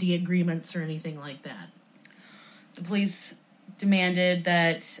custody agreements or anything like that. The police demanded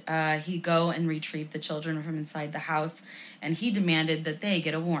that he go and retrieve the children from inside the house, and he demanded that they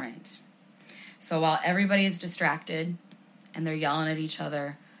get a warrant. So while everybody is distracted and they're yelling at each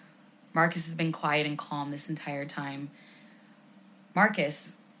other, Marcus has been quiet and calm this entire time.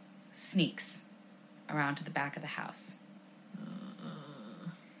 Marcus sneaks around to the back of the house.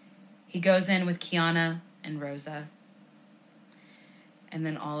 He goes in with Kiana and Rosa. And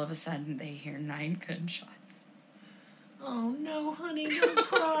then all of a sudden they hear 9 gunshots. Oh, no, honey, don't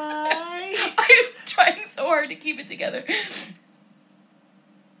cry. I'm trying so hard to keep it together.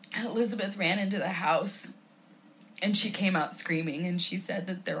 Elizabeth ran into the house, and she came out screaming, and she said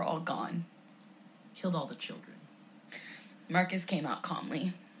that they're all gone. Killed all the children. Marcus came out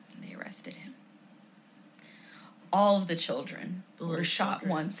calmly, and they arrested him. All of the children were shot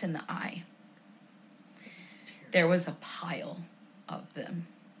once in the eye. There was a pile of them.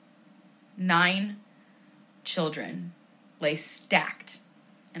 9 children lay stacked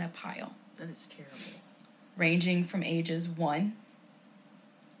in a pile. That is terrible. Ranging from ages 1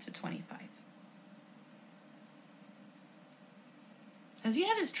 to 25. Has he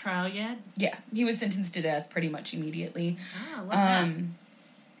had his trial yet? Yeah, he was sentenced to death pretty much immediately. Ah, I love that.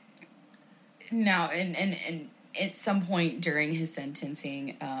 Now, and at some point during his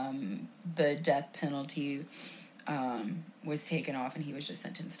sentencing, the death penalty was taken off, and he was just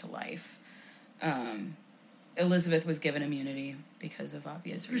sentenced to life. Elizabeth was given immunity because of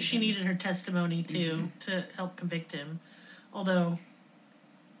obvious reasons. She needed her testimony, too, to help convict him. Although,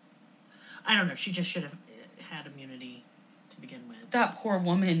 I don't know, she just should have had immunity to begin with. That poor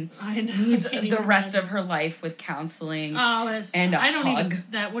woman I know, needs I can't the even rest imagine. of her life with counseling and a I don't hug. Even,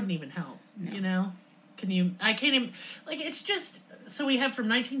 that wouldn't even help, No. you know? I can't even, like, it's just, so we have from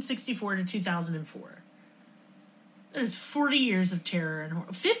 1964 to 2004. That is 40 years of terror and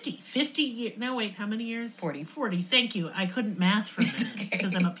horror. 50 years. No, wait, how many years? 40. 40, thank you. I couldn't math for a minute okay.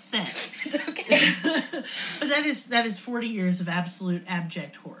 because I'm upset. It's okay. But that is 40 years of absolute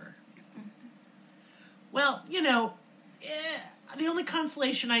abject horror. Well, you know, the only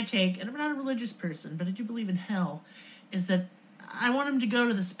consolation I take, and I'm not a religious person, but I do believe in hell, is that I want them to go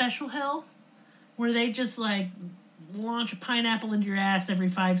to the special hell where they just, like, launch a pineapple into your ass every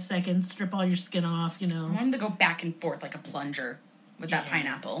 5 seconds, strip all your skin off, you know. I want him to go back and forth like a plunger with that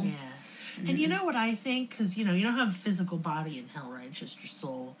pineapple. Yeah. Mm-hmm. And you know what I think? Because, you know, you don't have a physical body in hell, right? It's just your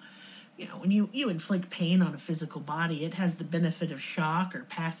soul. You know, when you inflict pain on a physical body, it has the benefit of shock or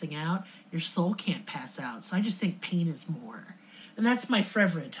passing out. Your soul can't pass out. So I just think pain is more. And that's my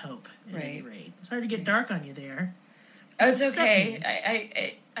fervent hope, at any rate. Sorry to get dark on you there. Oh, it's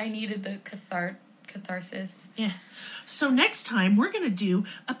okay. I needed the catharsis. Yeah. So next time, we're going to do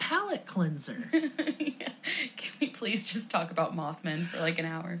a palate cleanser. Yeah. Can we please just talk about Mothman for like an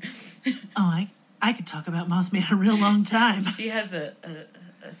hour? Oh, I could talk about Mothman a real long time. She has a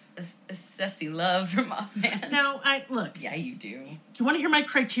sussy love for Mothman. Now, look. Yeah, you do. You want to hear my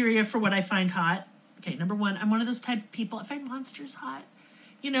criteria for what I find hot? Okay, number 1, I'm one of those type of people. I find monsters hot.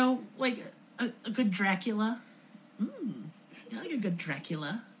 You know, like a good Dracula. I like a good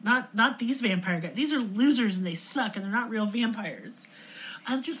Dracula. Not these vampire guys. These are losers and they suck and they're not real vampires.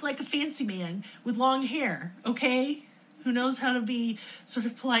 I just like a fancy man with long hair, okay? Who knows how to be sort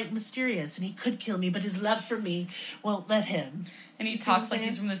of polite and mysterious. And he could kill me, but his love for me won't let him. And he talks like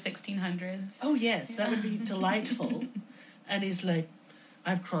he's from the 1600s. Oh, yes. That would be delightful. And he's like,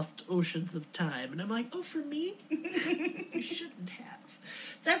 I've crossed oceans of time. And I'm like, oh, for me? You shouldn't have.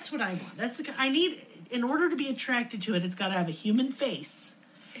 That's what I want. I need, in order to be attracted to it, it's got to have a human face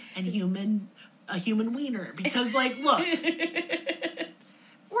and a human wiener. Because, like, look.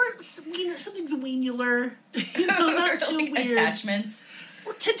 Or wiener, something's weenular. You know, not too like weird. Attachments.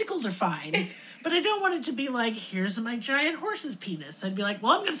 Or tentacles are fine. But I don't want it to be like, here's my giant horse's penis. I'd be like,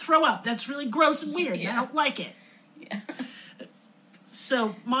 well, I'm going to throw up. That's really gross and weird. Yeah. And I don't like it. Yeah.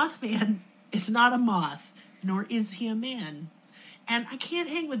 So, Mothman is not a moth, nor is he a man. And I can't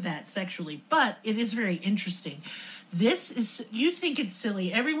hang with that sexually, but it is very interesting. This is, you think it's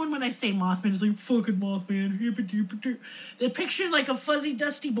silly. Everyone, when I say Mothman, is like, fucking Mothman. They picture like a fuzzy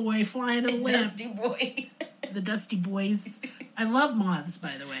dusty boy flying in a limb. Dusty boy. The dusty boys. I love moths,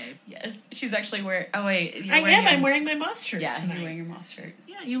 by the way. Yes, she's actually wearing, oh wait. I'm wearing my moth shirt tonight. You're wearing your moth shirt.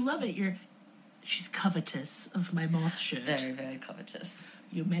 Yeah, you love it. She's covetous of my moth shirt. Very, very covetous.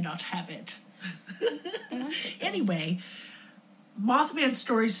 You may not have it. Anyway, Mothman's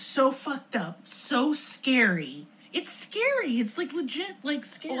story is so fucked up, so scary. It's scary. It's like legit, like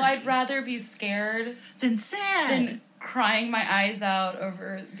scary. Well, I'd rather be scared than sad. Than crying my eyes out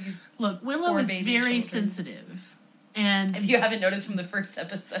over these. Look, Willow is very sensitive. And if you haven't noticed from the first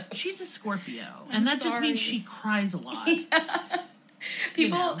episode, she's a Scorpio. And that just means she cries a lot. Yeah.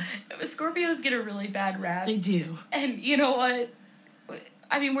 People, Scorpios get a really bad rap. They do. And you know what?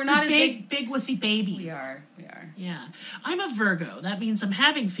 I mean, we're not as big wussy babies. We are. Yeah. I'm a Virgo. That means I'm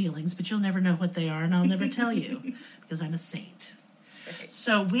having feelings, but you'll never know what they are, and I'll never tell you, because I'm a saint. right.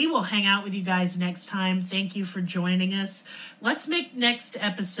 So we will hang out with you guys next time. Thank you for joining us. Let's make next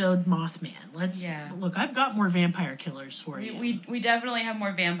episode Mothman. Look, I've got more vampire killers for you. We definitely have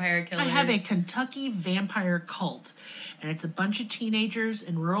more vampire killers. I have a Kentucky vampire cult. And it's a bunch of teenagers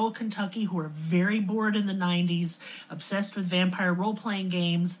in rural Kentucky who are very bored in the 90s, obsessed with vampire role-playing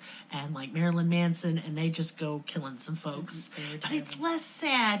games, and like Marilyn Manson, and they just go killing some folks. But it's less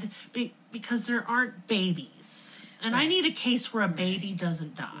sad because there aren't babies. And I need a case where a baby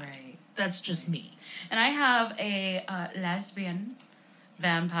doesn't die. Right. That's just me. And I have a lesbian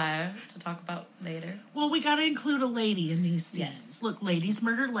vampire to talk about later. Well, we got to include a lady in these themes. Yes. Look, ladies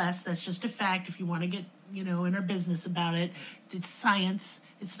murder less. That's just a fact. If you want to get, in our business about it, it's science.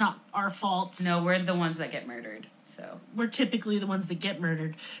 It's not our fault. No, we're the ones that get murdered. So we're typically the ones that get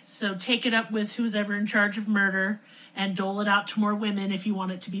murdered. So take it up with who's ever in charge of murder and dole it out to more women if you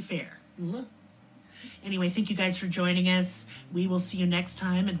want it to be fair. Mm-hmm. Anyway, thank you guys for joining us. We will see you next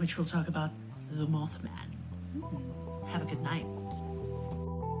time, in which we'll talk about the Mothman. Have a good night.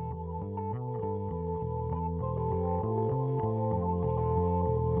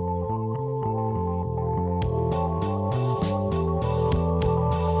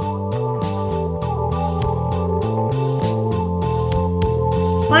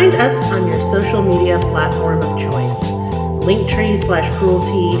 Find us on your social media platform of choice.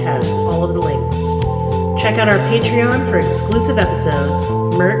 Linktree/Cruelty has all of the links. Check out our Patreon for exclusive episodes,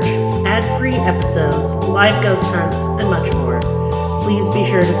 merch, ad-free episodes, live ghost hunts, and much more. Please be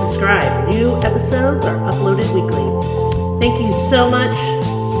sure to subscribe. New episodes are uploaded weekly. Thank you so much.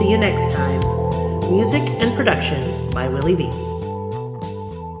 See you next time. Music and production by Willie B.